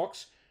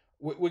Firefox.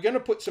 We're going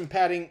to put some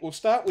padding. We'll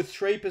start with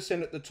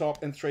 3% at the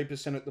top and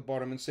 3% at the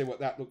bottom and see what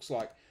that looks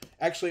like.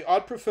 Actually,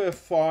 I'd prefer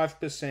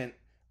 5%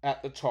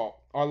 at the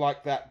top. I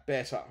like that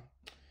better.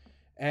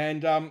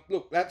 And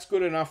look, that's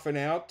good enough for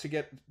now to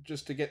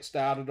get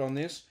started on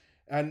this.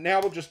 And now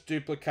we'll just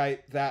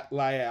duplicate that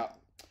layout.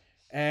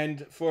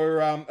 And for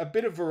a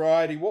bit of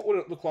variety, what would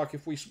it look like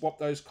if we swap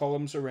those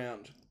columns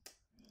around?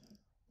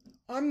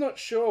 I'm not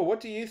sure. What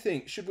do you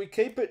think? Should we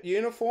keep it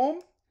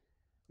uniform?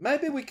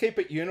 Maybe we keep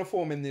it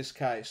uniform in this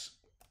case.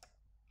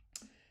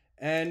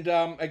 And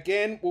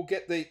again, we'll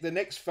get the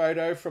next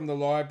photo from the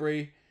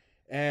library,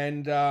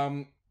 and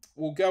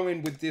we'll go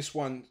in with this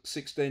one,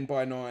 16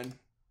 by 9,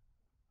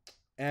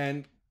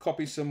 and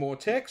copy some more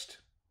text.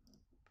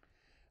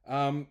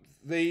 Here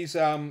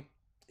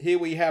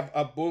we have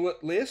a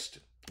bullet list,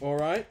 all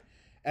right?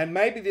 And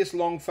maybe this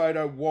long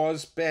photo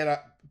was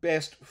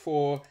best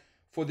for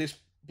this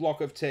block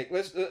of text.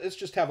 Let's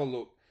just have a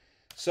look.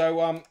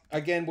 So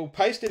again, we'll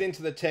paste it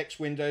into the text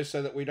window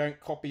so that we don't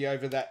copy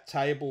over that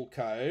table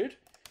code.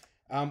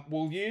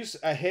 We'll use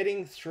a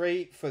heading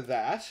 3 for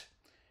that.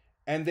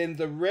 And then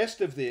the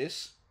rest of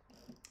this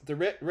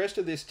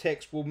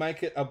text, will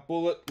make it a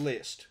bullet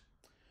list.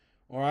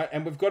 All right,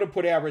 and we've got to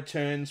put our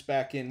returns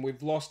back in.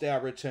 We've lost our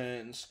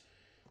returns.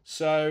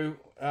 So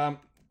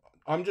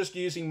I'm just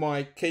using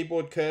my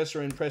keyboard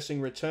cursor and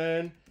pressing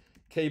return.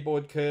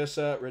 Keyboard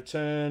cursor,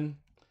 return.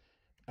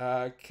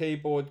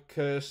 Keyboard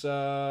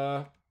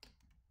cursor,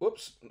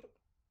 whoops,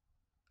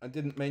 I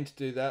didn't mean to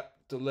do that,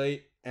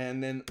 delete,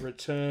 and then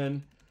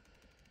return.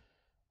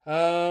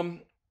 Oh,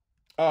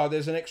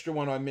 there's an extra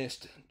one I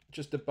missed,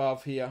 just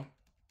above here.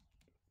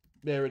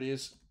 There it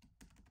is.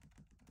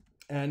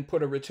 And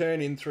put a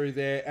return in through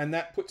there, and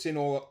that puts in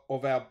all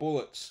of our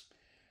bullets.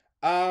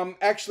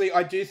 Actually,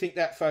 I do think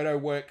that photo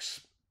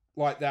works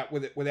like that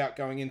without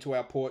going into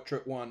our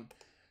portrait one.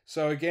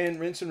 So again,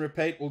 rinse and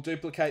repeat, we'll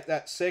duplicate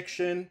that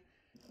section.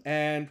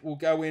 And we'll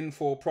go in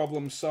for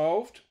problem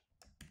solved.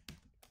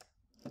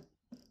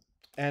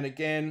 And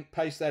again,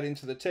 paste that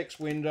into the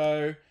text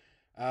window.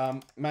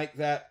 Make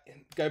that,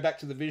 go back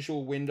to the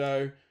visual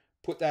window.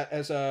 Put that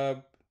as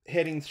a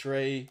heading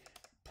 3.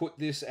 Put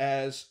this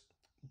as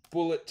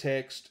bullet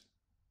text.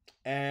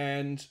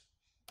 And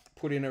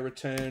put in a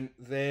return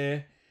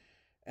there.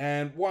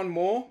 And one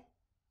more.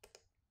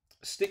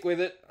 Stick with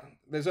it.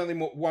 There's only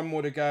one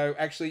more to go.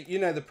 Actually, you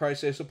know the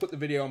process. I'll put the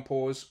video on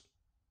pause.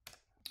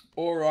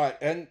 All right,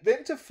 and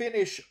then to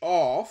finish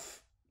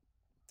off,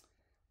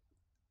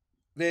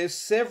 there's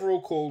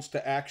several calls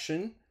to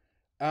action.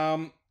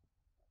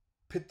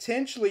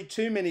 Potentially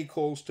too many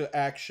calls to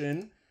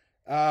action.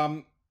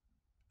 Well,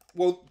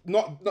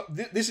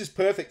 this is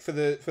perfect for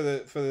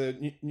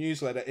the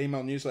newsletter,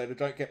 email newsletter.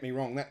 Don't get me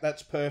wrong,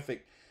 that's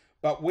perfect.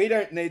 But we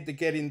don't need to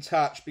get in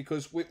touch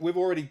because we've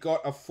already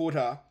got a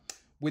footer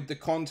with the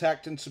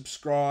contact and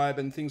subscribe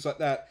and things like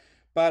that.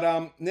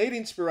 But need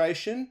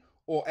inspiration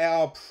or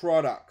our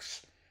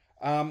products.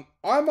 I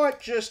might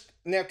just,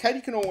 now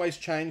Katie can always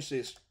change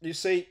this. You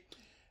see,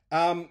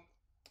 the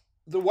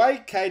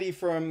way Katie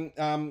from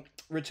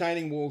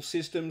Retaining Wall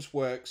Systems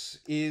works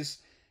is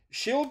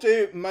she'll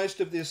do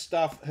most of this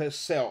stuff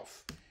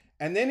herself.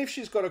 And then if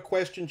she's got a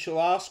question, she'll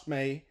ask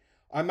me.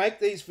 I make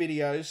these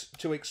videos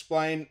to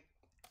explain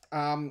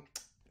how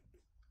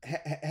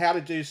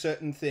to do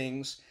certain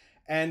things,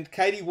 and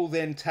Katie will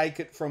then take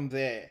it from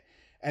there.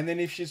 And then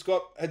if she's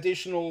got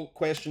additional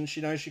questions,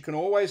 she knows she can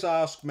always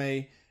ask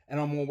me, and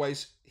I'm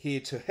always here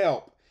to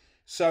help.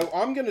 So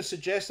I'm going to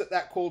suggest that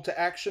that call to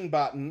action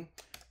button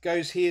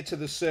goes here to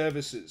the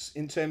services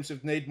in terms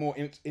of need more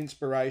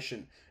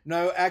inspiration.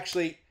 No,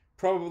 actually,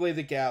 probably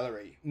the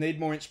gallery. Need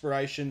more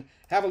inspiration.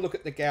 Have a look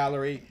at the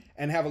gallery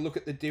and have a look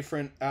at the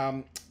different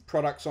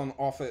products on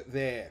offer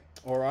there.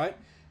 All right.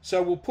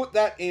 So we'll put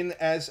that in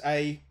as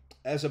a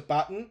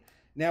button.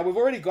 Now we've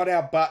already got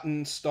our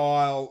button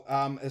style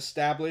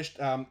established.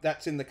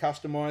 That's in the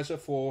customizer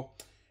for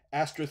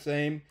Astra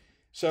theme.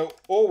 So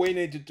all we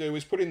need to do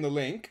is put in the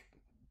link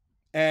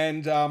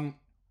and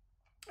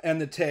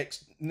the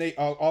text.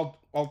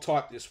 I'll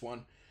type this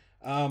one.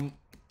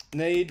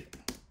 Need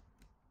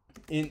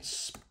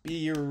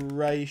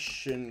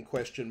inspiration ?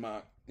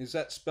 Is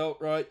that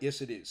spelt right?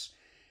 Yes, it is.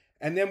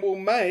 And then we'll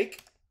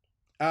make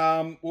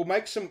some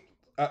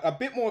a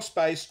bit more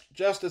space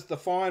just as the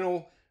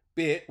final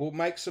bit. We'll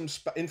make some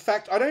in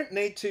fact, I don't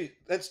need to.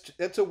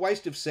 That's a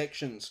waste of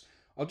sections.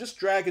 I'll just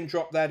drag and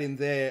drop that in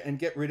there and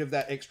get rid of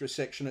that extra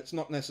section. It's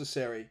not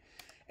necessary.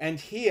 And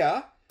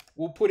here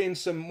we'll put in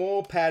some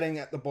more padding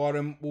at the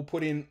bottom. We'll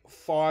put in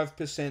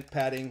 5%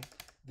 padding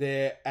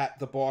there at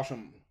the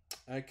bottom.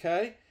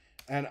 Okay,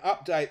 and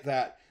update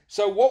that.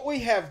 So what we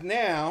have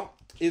now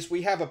is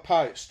we have a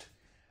post.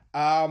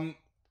 And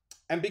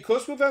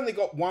because we've only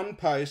got one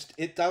post,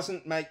 it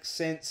doesn't make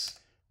sense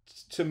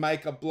to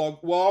make a blog.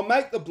 Well, I'll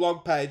make the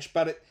blog page,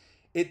 but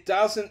it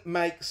doesn't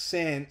make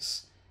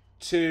sense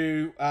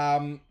to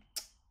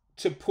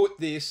put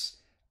this.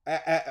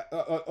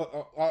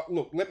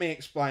 Look, let me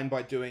explain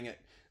by doing it.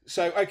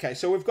 So, okay,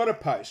 so we've got a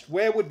post.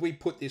 Where would we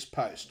put this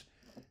post?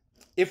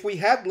 If we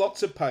had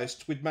lots of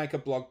posts, we'd make a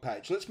blog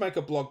page. Let's make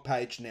a blog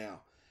page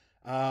now.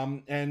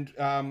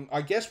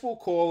 I guess we'll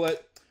call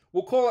it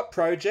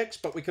projects,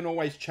 but we can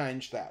always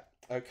change that.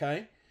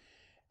 Okay.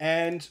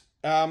 And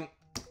we'll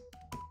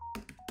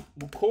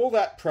call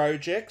that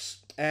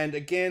projects. And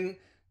again,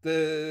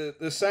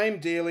 the same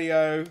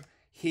dealio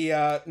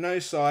here, no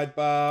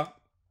sidebar,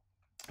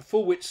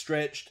 full width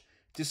stretched,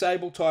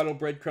 disable title,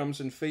 breadcrumbs,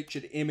 and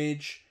featured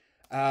image.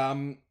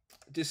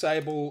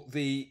 Disable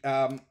the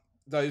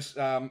those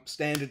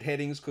standard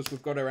headings because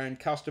we've got our own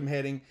custom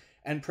heading,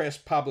 and press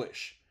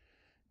publish.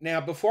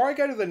 Now, before I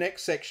go to the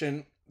next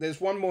section,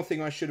 there's one more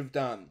thing I should have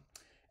done,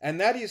 and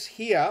that is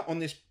here on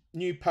this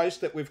new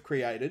post that we've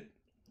created.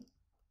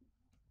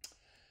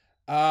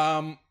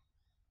 You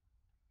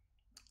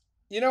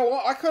know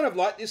what? I kind of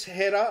like this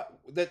header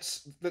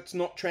that's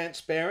not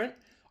transparent.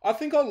 I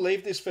think I'll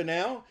leave this for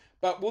now,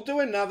 but we'll do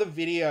another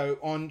video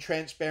on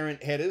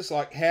transparent headers,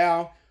 like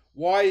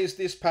why is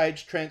this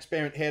page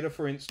transparent header,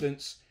 for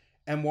instance,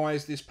 and why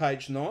is this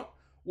page not?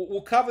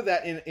 We'll cover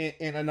that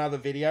in another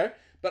video.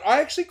 But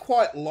I actually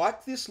quite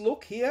like this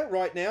look here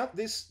right now.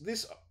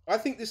 I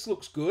think this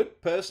looks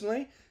good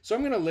personally, so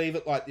I'm going to leave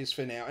it like this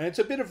for now. And it's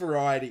a bit of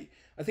variety.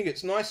 I think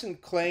it's nice and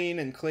clean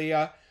and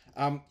clear.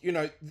 You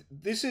know,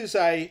 this is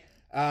a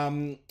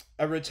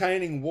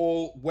retaining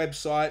wall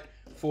website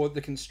for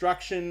the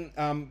construction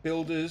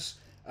builders,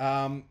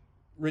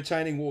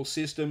 retaining wall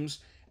systems.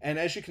 And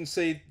as you can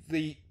see,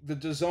 the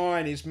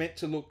design is meant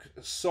to look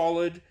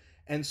solid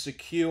and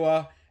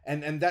secure,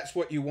 and that's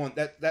what you want.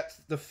 That's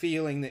the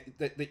feeling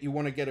that you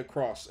want to get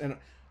across. And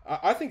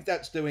I think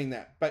that's doing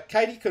that. But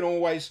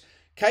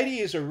Katie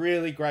is a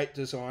really great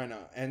designer,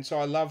 and so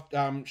I loved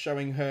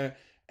showing her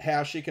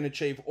how she can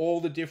achieve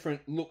all the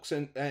different looks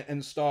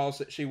and styles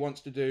that she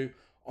wants to do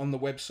on the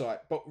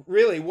website. But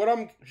really, what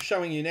I'm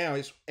showing you now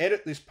is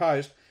edit this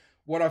post.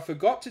 What I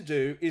forgot to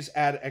do is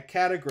add a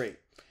category.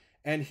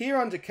 And here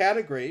under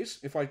categories,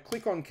 if I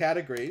click on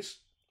categories,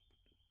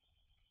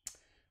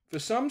 for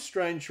some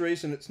strange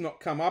reason it's not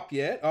come up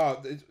yet.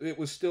 Oh, it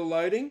was still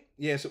loading?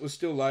 Yes, it was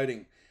still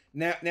loading.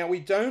 Now we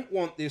don't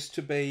want this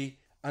to be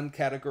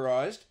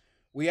uncategorized.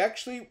 We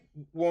actually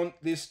want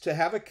this to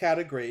have a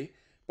category,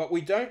 but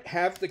we don't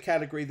have the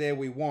category there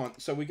we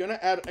want. So we're going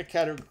to add a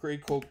category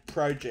called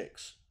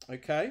projects,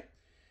 okay?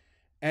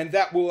 And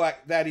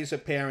that is a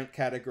parent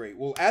category.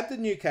 We'll add the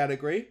new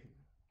category.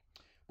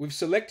 We've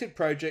selected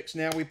projects.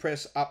 Now we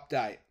press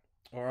update.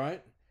 All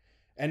right.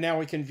 And now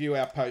we can view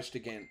our post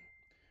again.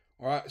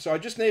 All right. So I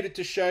just needed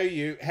to show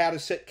you how to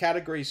set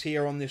categories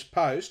here on this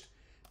post,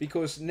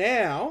 because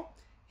now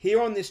here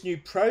on this new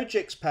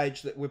projects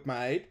page that we've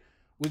made,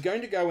 we're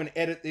going to go and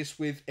edit this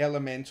with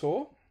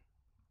Elementor.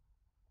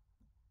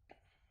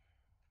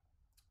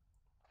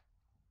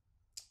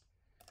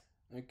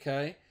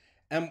 Okay.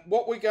 And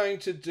what we're going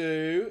to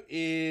do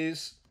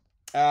is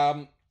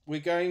we're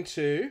going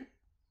to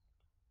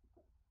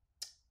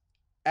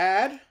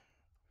add,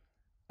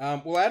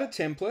 we'll add a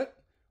template.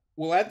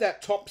 We'll add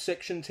that top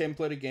section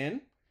template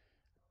again.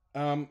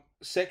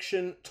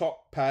 Section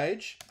top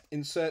page,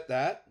 insert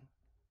that.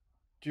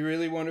 Do you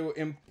really want to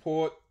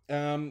import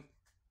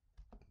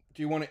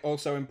Do you want to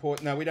also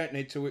import? No, we don't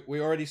need to. We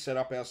already set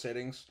up our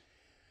settings.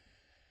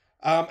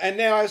 And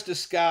now, as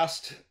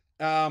discussed,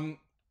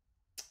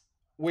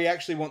 we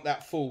actually want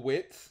that full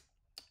width.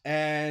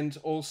 And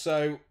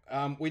also,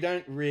 we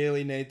don't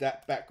really need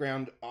that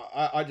background.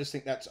 I just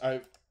think that's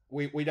over.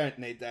 We don't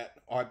need that,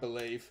 I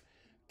believe.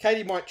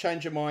 Katie might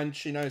change her mind.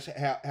 She knows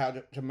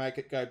how to make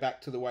it go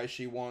back to the way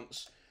she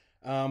wants.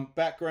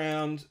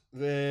 Background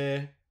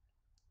there.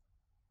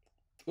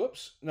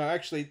 Whoops. No,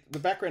 actually, the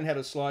background had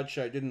a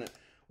slideshow, didn't it?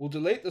 We'll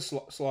delete the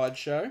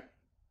slideshow.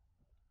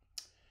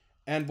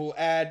 And we'll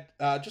add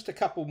just a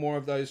couple more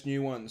of those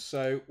new ones.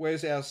 So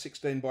where's our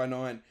 16 by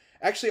 9?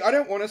 Actually, I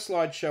don't want a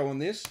slideshow on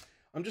this.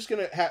 I'm just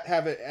going to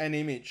have an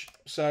image.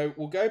 So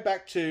we'll go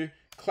back to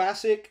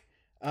classic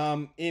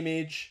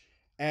image,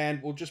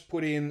 and we'll just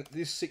put in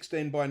this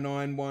 16 by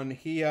 9 one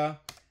here.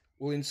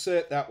 We'll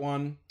insert that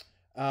one.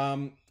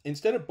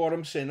 Instead of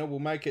bottom center, we'll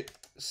make it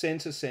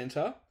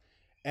center.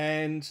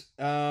 And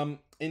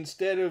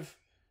instead of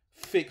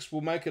fixed,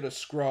 we'll make it a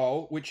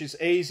scroll, which is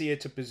easier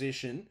to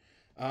position.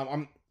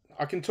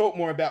 I can talk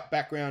more about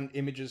background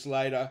images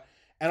later.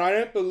 And I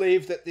don't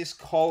believe that this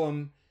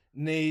column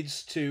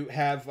needs to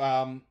have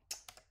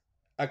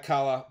a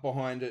color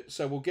behind it.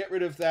 So we'll get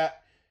rid of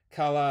that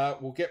color.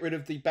 We'll get rid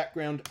of the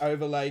background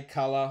overlay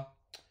color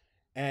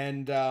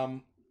and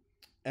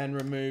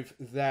remove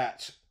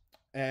that.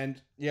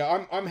 And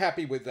yeah, I'm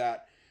happy with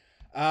that.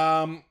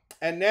 And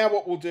now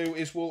what we'll do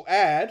is we'll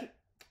add,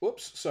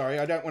 whoops, sorry,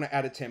 I don't want to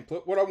add a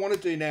template. What I want to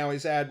do now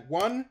is add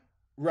one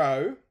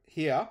row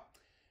here,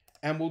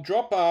 and we'll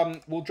drop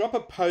a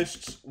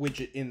posts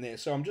widget in there.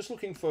 So I'm just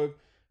looking for,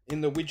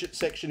 in the widget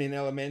section in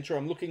Elementor,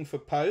 I'm looking for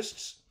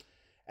posts,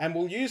 and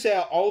we'll use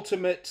our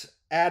ultimate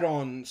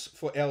add-ons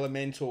for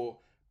Elementor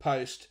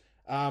post.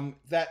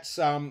 That's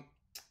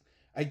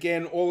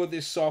again, all of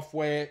this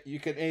software, you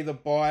can either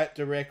buy it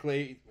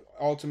directly,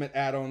 ultimate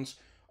add-ons,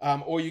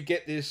 or you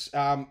get this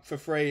for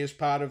free as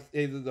part of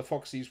either the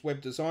Foxie's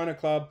Web Designer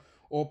Club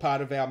or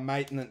part of our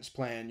maintenance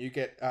plan. You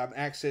get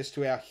access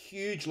to our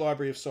huge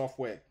library of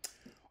software.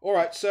 All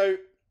right, so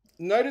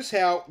notice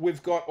how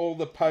we've got all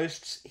the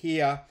posts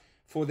here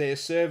for their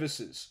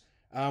services.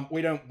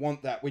 We don't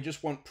want that. We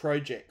just want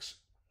projects.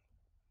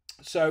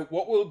 So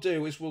what we'll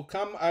do is we'll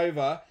come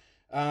over,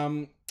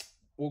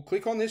 we'll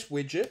click on this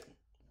widget,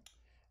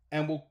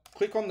 and we'll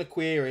click on the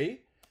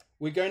query.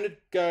 We're going to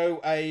go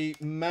a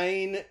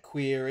main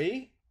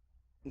query.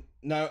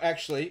 No,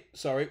 actually,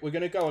 sorry, we're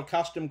going to go a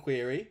custom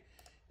query.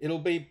 It'll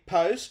be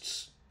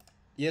posts.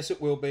 Yes,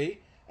 it will be.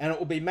 And it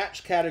will be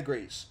match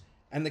categories.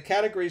 And the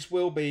categories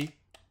will be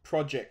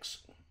projects.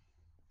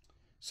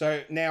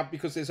 So now,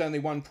 because there's only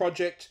one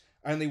project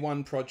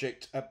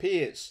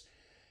appears.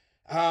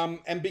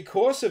 And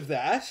because of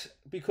that,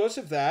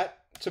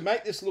 to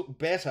make this look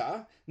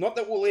better, not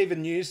that we'll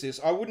even use this,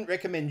 I wouldn't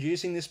recommend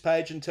using this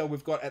page until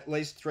we've got at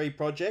least 3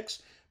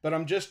 projects, but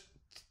I'm just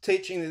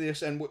teaching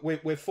this and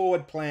we're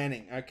forward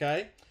planning,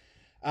 okay?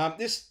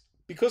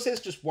 Because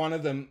there's just one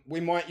of them, we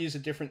might use a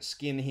different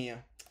skin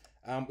here.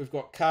 We've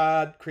got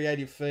card,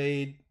 creative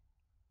feed.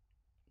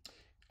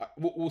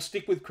 We'll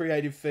stick with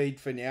creative feed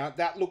for now.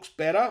 That looks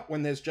better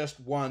when there's just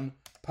one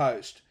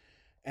post.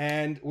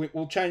 And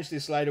we'll change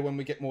this later when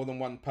we get more than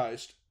one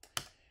post.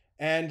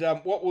 And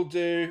what we'll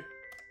do,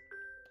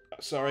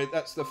 sorry,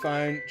 that's the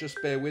phone,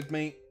 just bear with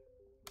me.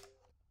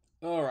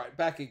 All right,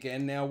 back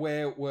again. Now,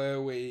 where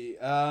were we?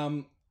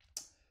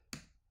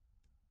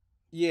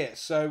 Yeah,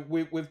 so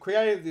we've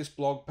created this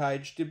blog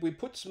page. Did we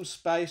put some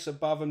space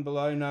above and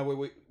below?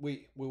 No,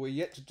 we were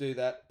yet to do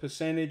that.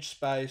 Percentage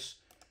space.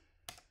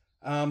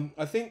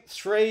 I think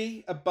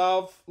 3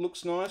 above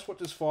looks nice. What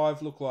does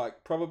 5 look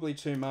like? Probably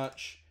too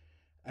much.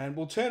 And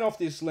we'll turn off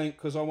this link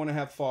because I want to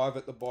have 5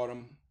 at the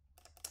bottom.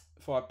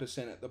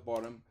 5% at the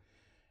bottom.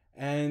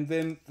 And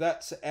then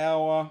that's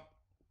our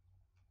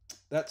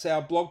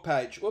blog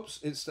page. Whoops,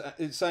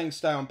 it's saying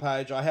stay on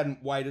page. I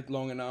hadn't waited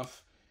long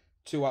enough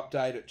to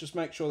update it. Just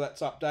make sure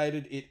that's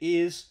updated. It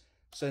is.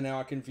 So now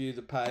I can view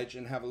the page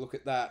and have a look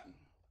at that.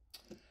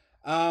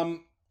 Now,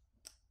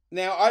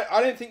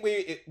 I don't think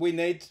we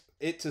need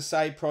it to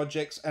say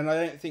projects, and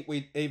I don't think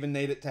we even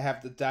need it to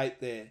have the date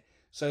there.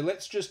 So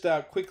let's just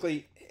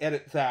quickly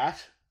edit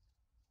that.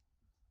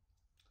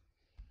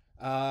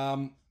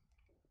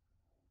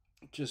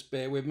 Just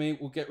bear with me.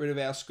 We'll get rid of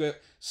our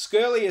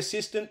Skirly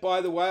Assistant, by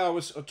the way. I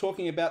was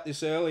talking about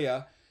this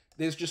earlier.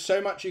 There's just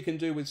so much you can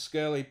do with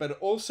Skirly, but it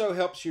also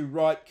helps you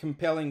write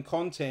compelling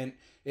content.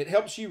 It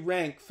helps you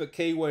rank for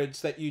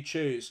keywords that you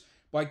choose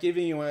by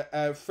giving you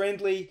a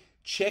friendly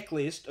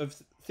checklist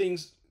of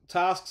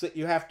tasks that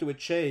you have to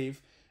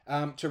achieve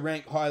to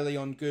rank highly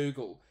on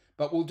Google.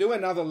 But we'll do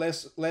another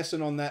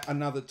lesson on that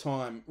another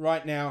time.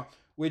 Right now,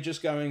 we're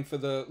just going for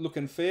the look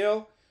and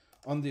feel.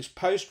 On this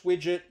post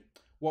widget,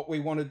 what we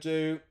want to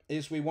do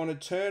is we want to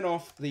turn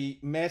off the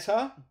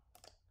meta.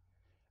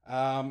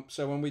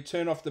 So when we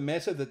turn off the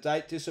meta, the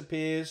date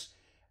disappears.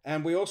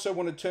 And we also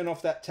want to turn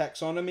off that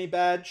taxonomy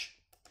badge.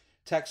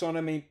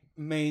 Taxonomy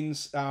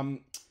means how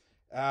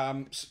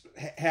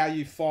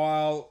you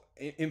file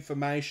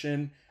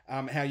information.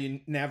 how you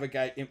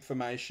navigate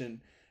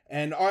information.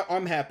 And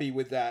I'm happy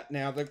with that.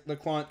 Now, the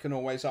client can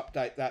always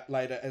update that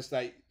later as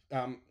they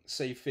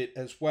see fit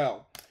as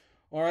well.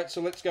 All right,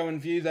 so let's go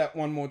and view that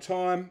one more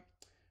time.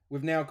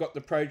 We've now got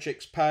the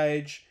projects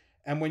page.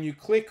 And when you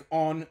click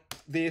on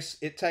this,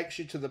 it takes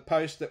you to the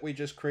post that we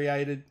just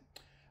created.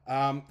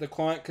 The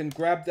client can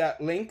grab that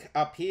link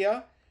up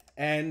here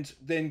and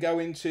then go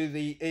into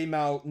the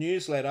email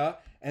newsletter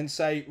and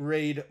say,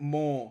 read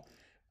more.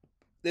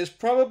 There's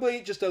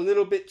probably just a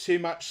little bit too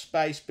much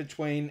space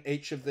between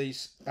each of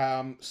these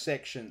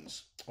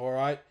sections, all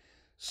right?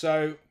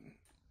 So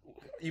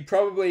you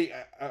probably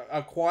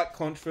are quite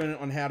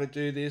confident on how to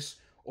do this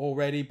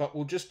already, but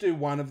we'll just do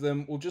one of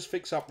them. We'll just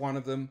fix up one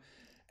of them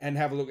and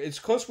have a look. It's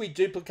because we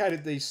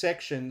duplicated these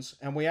sections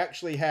and we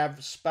actually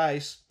have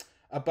space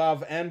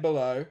above and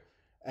below.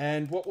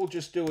 And what we'll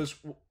just do is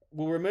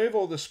we'll remove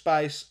all the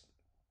space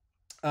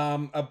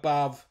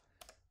above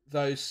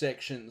those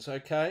sections,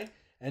 okay?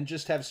 And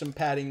just have some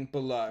padding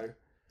below,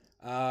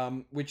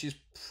 which is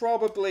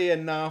probably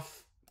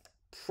enough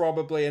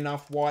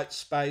white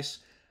space.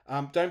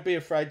 Don't be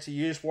afraid to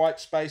use white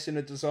space in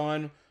a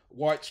design.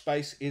 White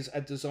space is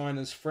a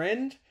designer's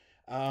friend.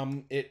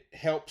 It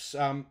helps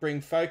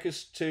bring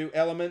focus to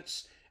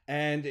elements,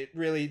 and it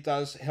really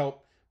does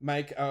help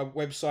make a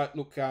website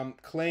look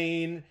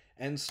clean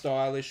and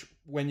stylish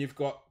when you've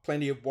got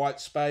plenty of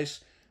white space.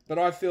 But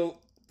I feel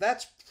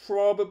that's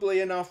probably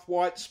enough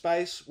white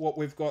space, what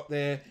we've got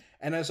there.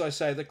 And as I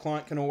say, the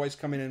client can always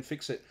come in and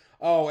fix it.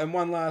 Oh, and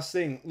one last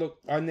thing. Look,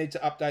 I need to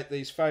update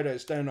these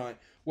photos, don't I?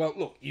 Well,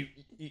 look,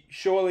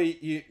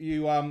 surely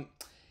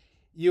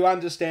you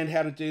understand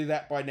how to do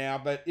that by now,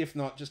 but if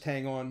not, just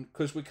hang on,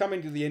 because we're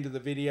coming to the end of the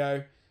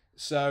video.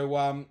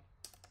 So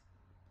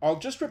I'll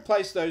just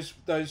replace those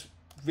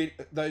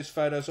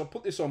photos. I'll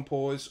put this on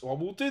pause, or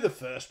we'll do the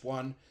first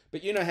one,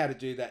 but you know how to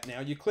do that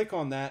now. You click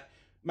on that,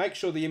 make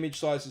sure the image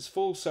size is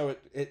full, so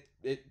it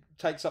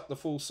takes up the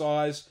full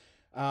size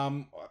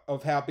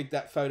of how big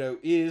that photo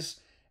is.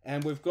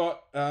 And we've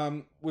got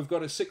a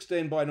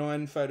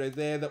 16:9 photo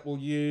there that we'll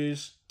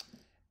use,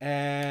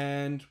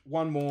 and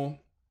one more.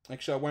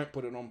 Actually, I won't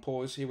put it on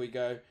pause. Here we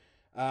go.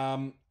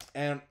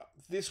 And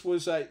this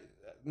was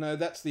no,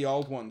 that's the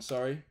old one,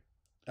 sorry.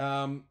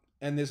 And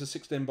there's a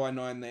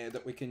 16:9 there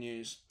that we can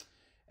use.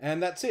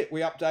 And that's it.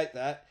 We update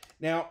that.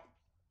 Now,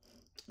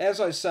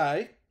 as I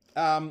say,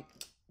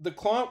 the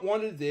client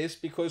wanted this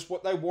because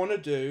what they want to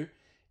do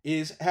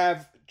is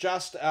have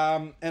just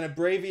an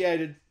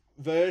abbreviated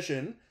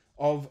version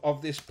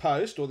of this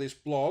post or this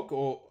blog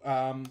or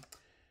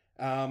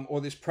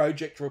this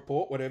project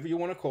report, whatever you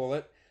want to call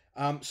it.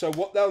 So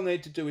what they'll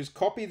need to do is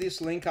copy this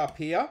link up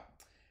here,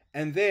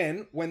 and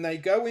then when they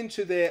go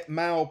into their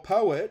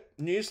MailPoet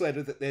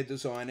newsletter that they're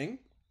designing,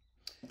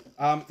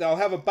 they'll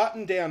have a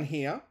button down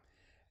here,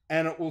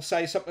 and it will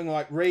say something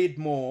like read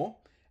more,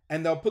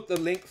 and they'll put the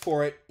link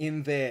for it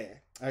in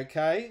there,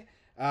 okay?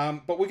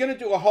 But we're going to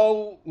do a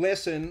whole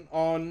lesson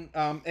on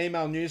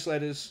email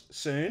newsletters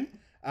soon,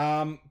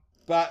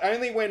 but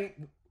only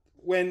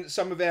when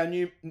some of our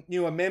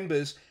newer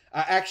members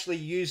are actually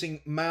using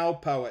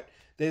MailPoet.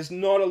 There's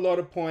not a lot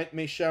of point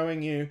me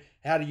showing you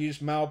how to use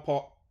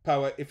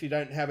MailPoet if you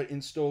don't have it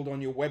installed on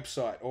your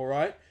website, all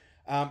right?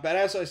 But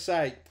as I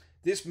say,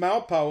 this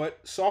MailPoet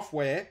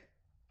software,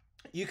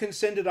 you can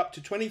send it up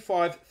to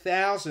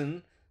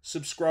 25,000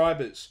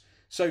 subscribers.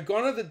 So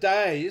gone are the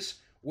days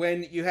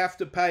when you have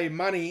to pay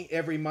money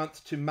every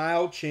month to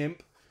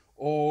MailChimp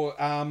or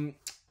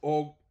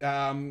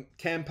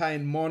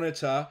Campaign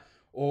Monitor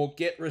or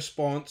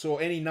GetResponse or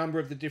any number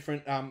of the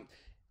different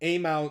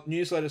email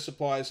newsletter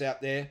suppliers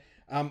out there.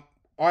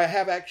 I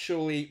have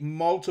actually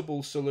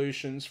multiple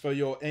solutions for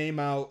your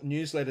email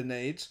newsletter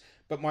needs,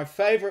 but my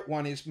favorite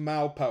one is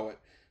MailPoet.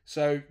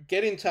 So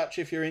get in touch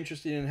if you're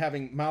interested in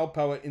having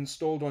MailPoet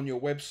installed on your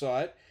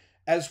website,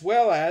 as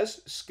well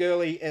as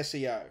Skirly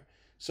SEO.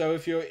 So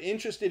if you're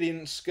interested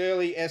in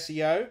Skirly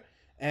SEO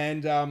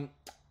and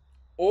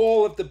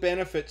all of the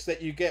benefits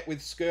that you get with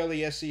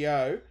Skirly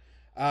SEO,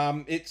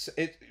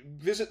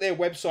 visit their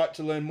website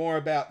to learn more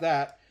about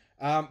that.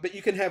 But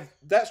you can have,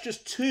 that's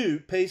just two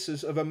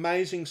pieces of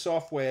amazing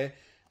software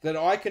that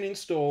I can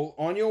install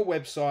on your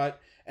website,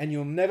 and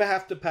you'll never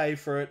have to pay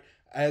for it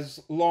as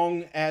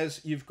long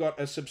as you've got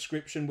a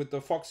subscription with the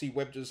Foxie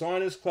Web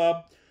Designers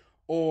Club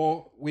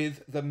or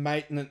with the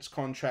maintenance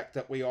contract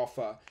that we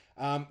offer.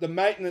 The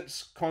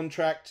maintenance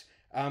contract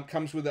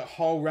comes with a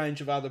whole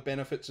range of other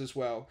benefits as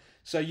well.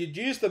 So you'd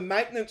use the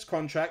maintenance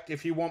contract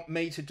if you want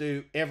me to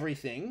do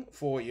everything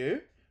for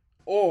you,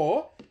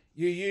 or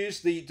you use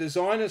the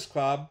Designers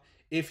Club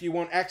if you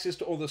want access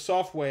to all the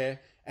software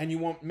and you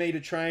want me to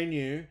train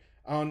you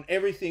on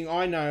everything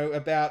I know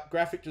about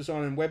graphic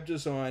design and web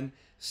design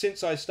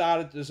since I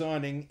started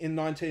designing in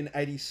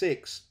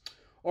 1986.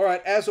 All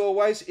right, as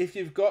always, if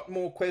you've got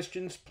more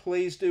questions,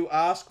 please do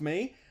ask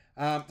me.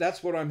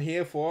 That's what I'm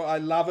here for. I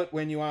love it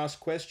when you ask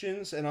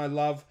questions, and I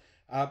love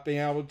being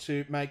able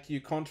to make you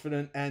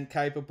confident and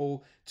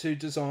capable to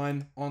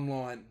design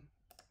online.